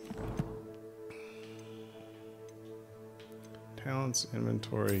 Okay. Talents,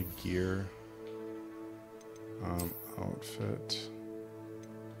 inventory, gear, outfit.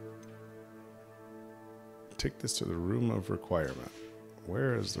 Take this to the room of requirement.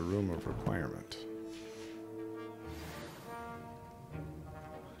 Where is the room of requirement?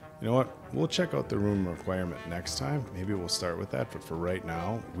 You know what? We'll check out the room requirement next time. Maybe we'll start with that, but for right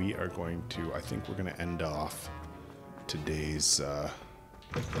now, we are going to, I think we're going to end off today's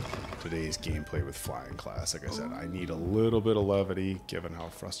gameplay with flying class. Like I said, I need a little bit of levity given how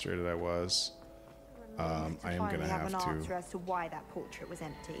frustrated I was. I am going to have an answer as to why that portrait was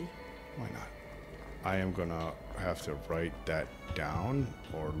empty. Why not? I am going to have to write that down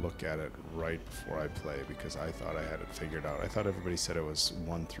or look at it right before I play, because I thought I had it figured out. I thought everybody said it was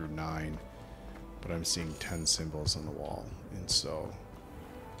 1 through 9, but I'm seeing 10 symbols on the wall, and so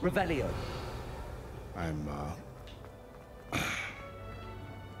Revelio. I'm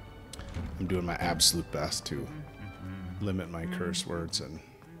doing my absolute best to limit my curse words, and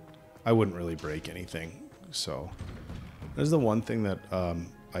I wouldn't really break anything. So there's the one thing that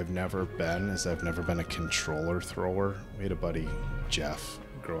I've never been a controller thrower. We had a buddy, Jeff,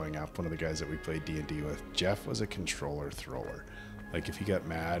 growing up, one of the guys that we played D&D with. Jeff was a controller thrower. Like, if he got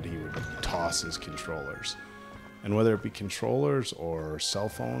mad, he would toss his controllers. And whether it be controllers or cell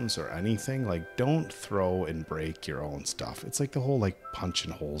phones or anything, like, don't throw and break your own stuff. It's like the whole, like,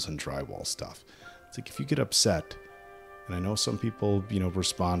 punching holes in drywall stuff. It's like, if you get upset, and I know some people, you know,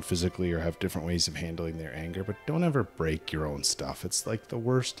 respond physically or have different ways of handling their anger, but don't ever break your own stuff. It's like the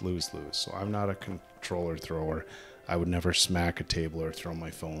worst lose-lose. So I'm not a controller thrower. I would never smack a table or throw my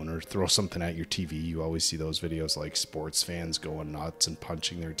phone or throw something at your TV. You always see those videos like sports fans going nuts and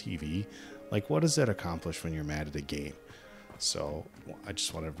punching their TV. Like, what does that accomplish when you're mad at a game? So I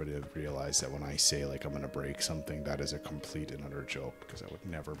just want everybody to realize that when I say, like, I'm going to break something, that is a complete and utter joke, because I would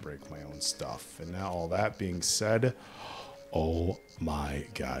never break my own stuff. And now, all that being said, oh my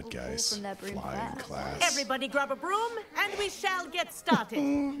God, guys, flying class. Everybody grab a broom and we shall get started.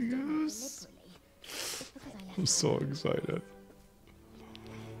 Oh, yes. I'm so excited.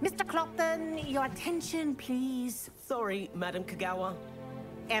 Mr. Clopton, your attention, please. Sorry, Madam Kagawa.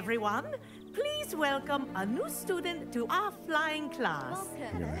 Everyone, please welcome a new student to our flying class.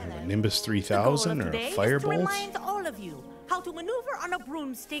 You're gonna have a Nimbus 3000 or a Is to Firebolt? remind all of you how to maneuver on a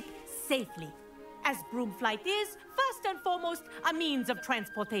broomstick safely, as broom flight is, first and foremost, a means of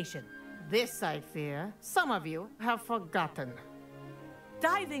transportation. This, I fear, some of you have forgotten.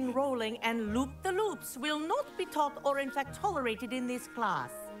 Diving, rolling, and loop-the-loops will not be taught or in fact tolerated in this class.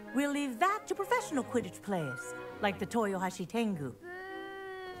 We'll leave that to professional Quidditch players, like the Toyohashi Tengu.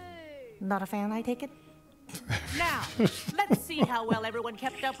 Not a fan, I take it? Now, let's see how well everyone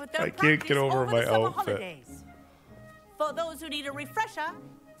kept up with their I can't get over my the summer outfit. holidays. For those who need a refresher,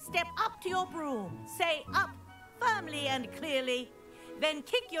 step up to your broom, say up firmly and clearly, then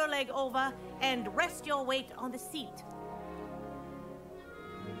kick your leg over and rest your weight on the seat.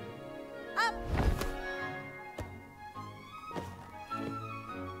 Up!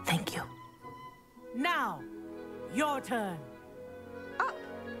 Thank you. Now, your turn. Up,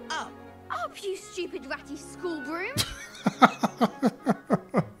 up, up, you stupid ratty school broom.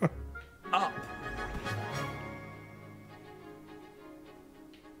 Up.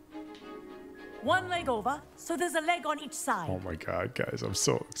 One leg over, so there's a leg on each side. Oh my god, guys, I'm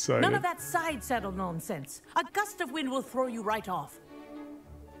so excited. None of that side saddle nonsense. A gust of wind will throw you right off.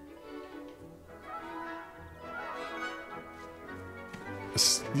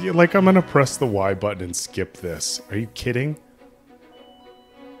 You're like I'm gonna press the Y button and skip this. Are you kidding?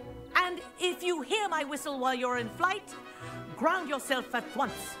 And if you hear my whistle while you're in flight, ground yourself at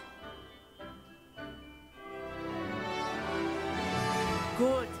once.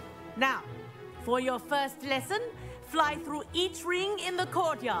 Good. Now, for your first lesson, fly through each ring in the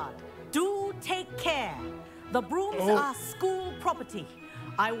courtyard. Do take care. The brooms are school property.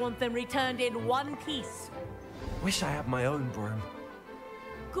 I want them returned in one piece. Wish I had my own broom.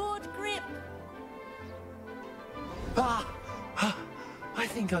 Good grip. I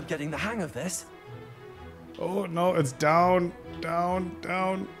think I'm getting the hang of this. Oh no, it's down, down,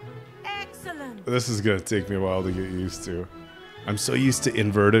 down. Excellent. This is gonna take me a while to get used to. I'm so used to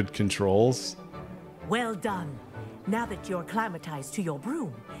inverted controls. Well done. Now that you're acclimatized to your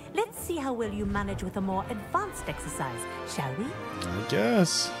broom, let's see how well you manage with a more advanced exercise, shall we? I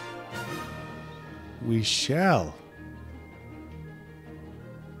guess. We shall.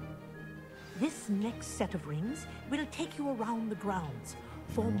 This next set of rings will take you around the grounds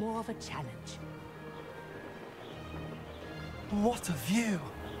for more of a challenge. What a view!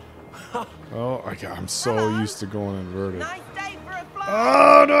 Oh, I'm so used to going inverted. Nice day for a fly.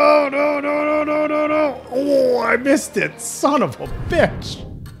 Oh no, no, no, no, no, no, no! Oh, I missed it! Son of a bitch!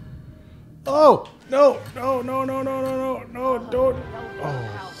 Oh no, no, no, no, no, no, no, no, don't! Oh.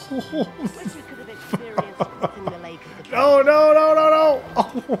 No, no, no, no, no!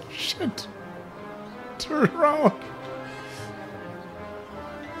 Oh shit! Turn around!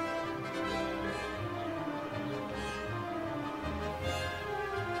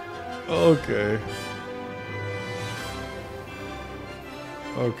 Okay.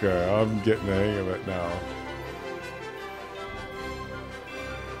 Okay, I'm getting the hang of it now.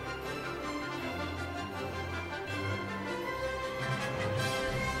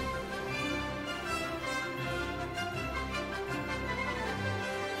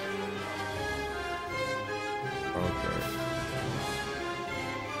 Okay.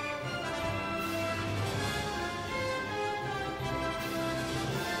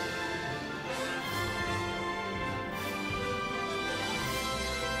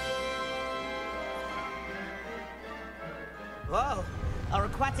 Well, our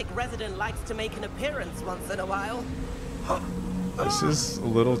aquatic resident likes to make an appearance once in a while. This is a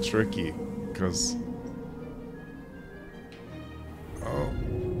little tricky, because... Oh.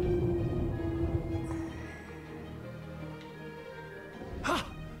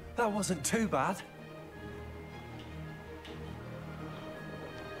 That wasn't too bad.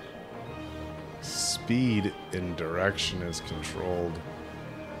 Speed in direction is controlled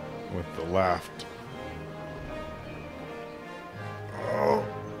with the left. Oh.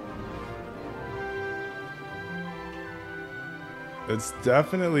 It's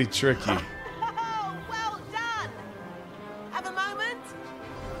definitely tricky. Oh, well done. Have a moment.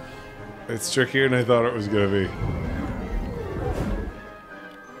 It's trickier than I thought it was gonna be.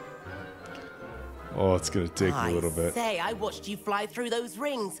 Oh, it's gonna take a little bit. I watched you fly through those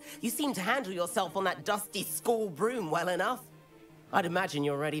rings. You seem to handle yourself on that dusty school broom well enough. I'd imagine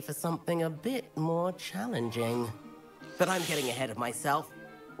you're ready for something a bit more challenging. But I'm getting ahead of myself.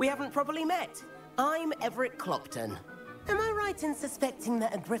 We haven't properly met. I'm Everett Clopton. Am I right in suspecting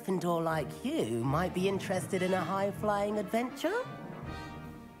that a Gryffindor like you might be interested in a high-flying adventure?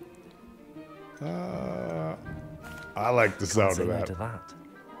 I like the sound of that.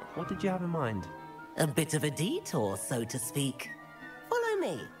 What did you have in mind? A bit of a detour, so to speak. Follow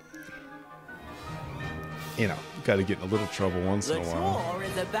me. You know, got to get in a little trouble once in a while. The tour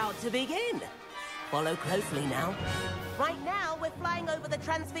is about to begin. Follow closely now. Right now, we're flying over the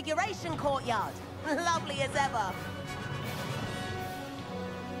Transfiguration Courtyard. Lovely as ever.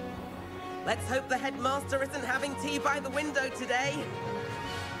 Let's hope the headmaster isn't having tea by the window today.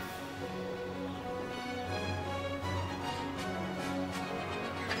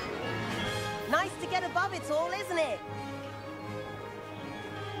 Nice to get above it all, isn't it?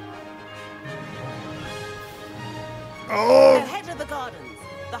 Oh! Ahead of the gardens.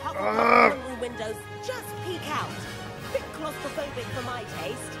 The Hufflepuff room windows just peek out. Bit claustrophobic for my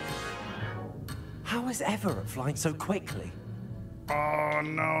taste. How is Everett flying so quickly? Oh,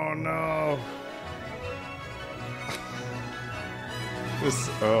 no.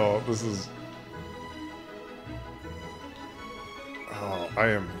 This is... Oh, I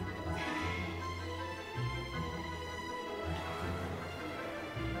am...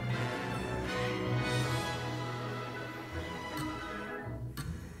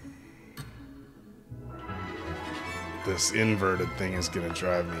 This inverted thing is gonna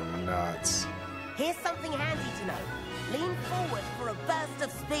drive me nuts. Here's something handy to know. Lean forward for a burst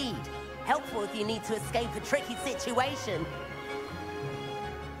of speed. Helpful if you need to escape a tricky situation.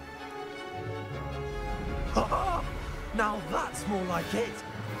 Now that's more like it.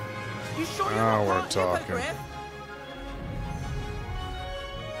 You sure you're Now not we're part talking. hippogriff?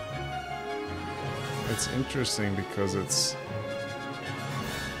 It's interesting because it's...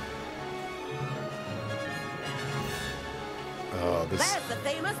 Oh, this... There's the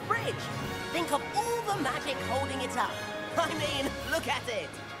famous bridge. Think of all the magic holding it up. I mean, look at it.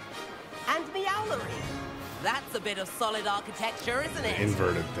 And Meowlery. That's a bit of solid architecture, isn't it? The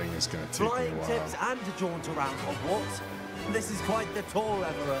inverted thing is going to take me a Flying while. tips and a jaunt around Hogwarts. This is quite the tour,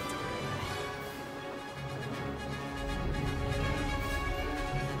 Everett.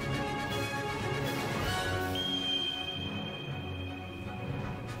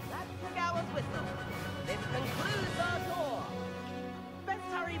 That's the Gower's whistle. This concludes our tour.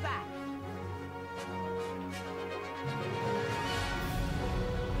 Let's hurry back.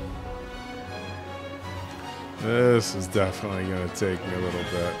 This is definitely going to take me a little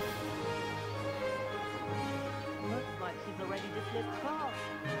bit. Looks like she's already dismissed class.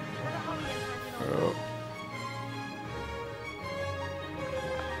 Better hurry and hand in Oh.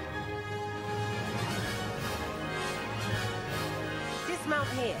 Dismount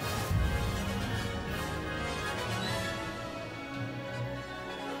here.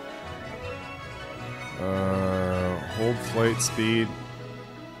 Hold flight speed.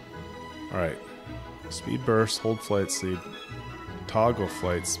 Alright. Speed burst, hold flight speed. Toggle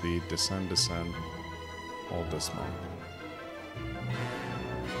flight speed, descend, descend. Hold dismount.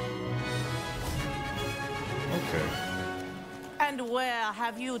 Okay. And where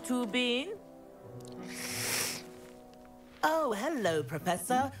have you two been? Oh, hello,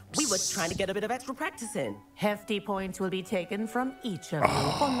 Professor. We were trying to get a bit of extra practice in. Hefty points will be taken from each of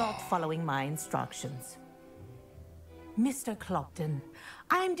you for not following my instructions. Mr. Clopton,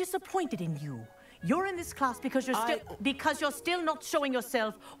 I'm disappointed in you. You're in this class because you're still not showing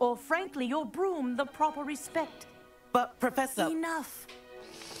yourself, or frankly, your broom, the proper respect. But, Professor... Enough.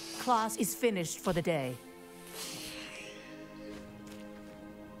 Class is finished for the day.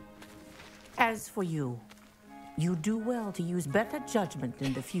 As for you, you do well to use better judgment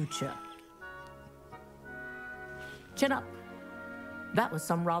in the future. Chin up. That was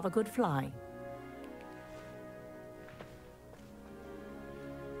some rather good flying.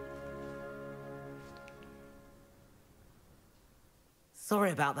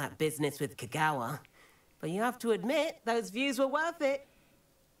 Sorry about that business with Kagawa, but you have to admit, those views were worth it.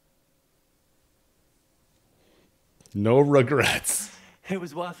 No regrets. It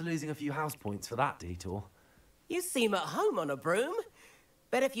was worth losing a few house points for that detour. You seem at home on a broom.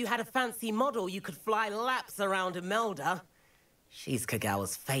 Bet if you had a fancy model, you could fly laps around Imelda. She's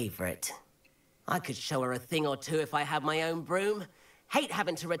Kagawa's favorite. I could show her a thing or two if I had my own broom. Hate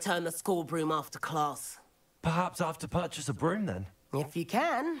having to return the school broom after class. Perhaps I have to purchase a broom then. If you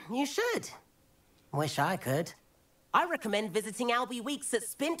can, you should. Wish I could. I recommend visiting Albie Weeks at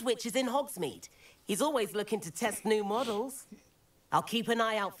Spintwitches in Hogsmeade. He's always looking to test new models. I'll keep an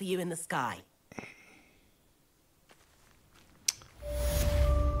eye out for you in the sky.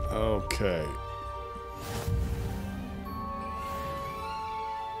 Okay.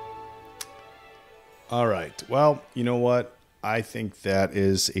 All right. Well, you know what? I think that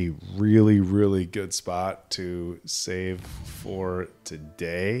is a really, really good spot to save for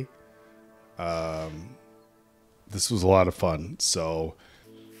today. This was a lot of fun. So,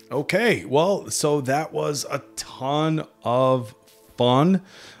 okay. Well, so that was a ton of fun.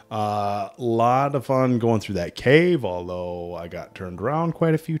 A lot of fun going through that cave, although I got turned around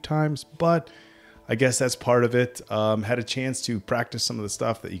quite a few times, but I guess that's part of it. Had a chance to practice some of the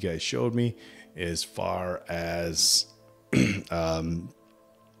stuff that you guys showed me as far as, you know,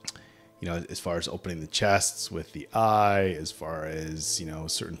 as far as opening the chests with the eye, as far as, you know,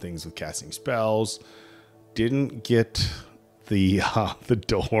 certain things with casting spells. Didn't get the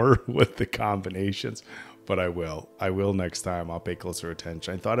door with the combinations, but I will. I will next time. I'll pay closer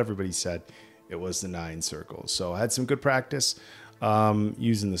attention. I thought everybody said it was the 9 circles. So I had some good practice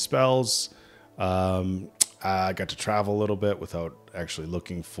using the spells. I got to travel a little bit without actually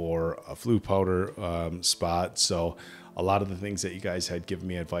looking for a flu powder spot. So a lot of the things that you guys had given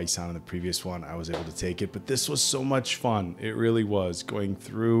me advice on in the previous one, I was able to take it. But this was so much fun. It really was. Going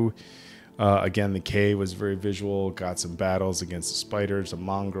through, again, the cave was very visual. Got some battles against the spiders, a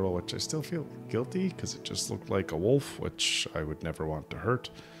mongrel, which I still feel guilty because it just looked like a wolf, which I would never want to hurt.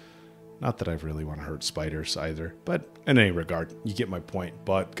 Not that I really want to hurt spiders either, but in any regard, you get my point.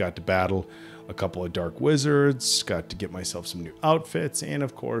 But got to battle a couple of dark wizards, got to get myself some new outfits, and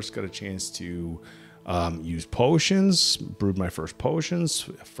of course got a chance to use potions, brewed my first potions,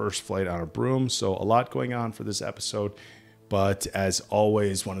 first flight on a broom. So a lot going on for this episode. But as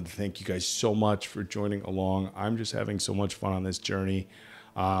always, wanted to thank you guys so much for joining along. I'm just having so much fun on this journey.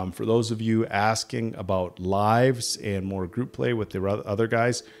 For those of you asking about lives and more group play with the other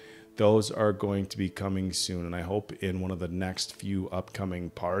guys, those are going to be coming soon. And I hope in one of the next few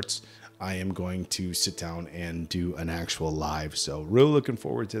upcoming parts, I am going to sit down and do an actual live. So really looking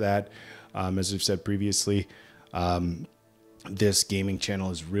forward to that. As I've said previously, this gaming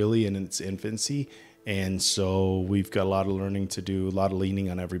channel is really in its infancy. And so we've got a lot of learning to do, a lot of leaning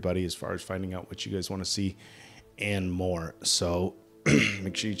on everybody as far as finding out what you guys want to see and more. So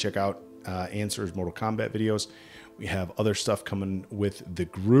make sure you check out Answers Mortal Kombat videos. We have other stuff coming with the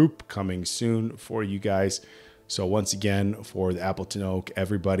group coming soon for you guys. So once again, for the AppletonOak,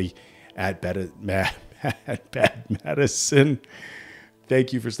 everybody at Bad Medicine,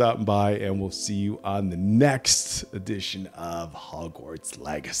 thank you for stopping by, and we'll see you on the next edition of Hogwarts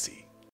Legacy.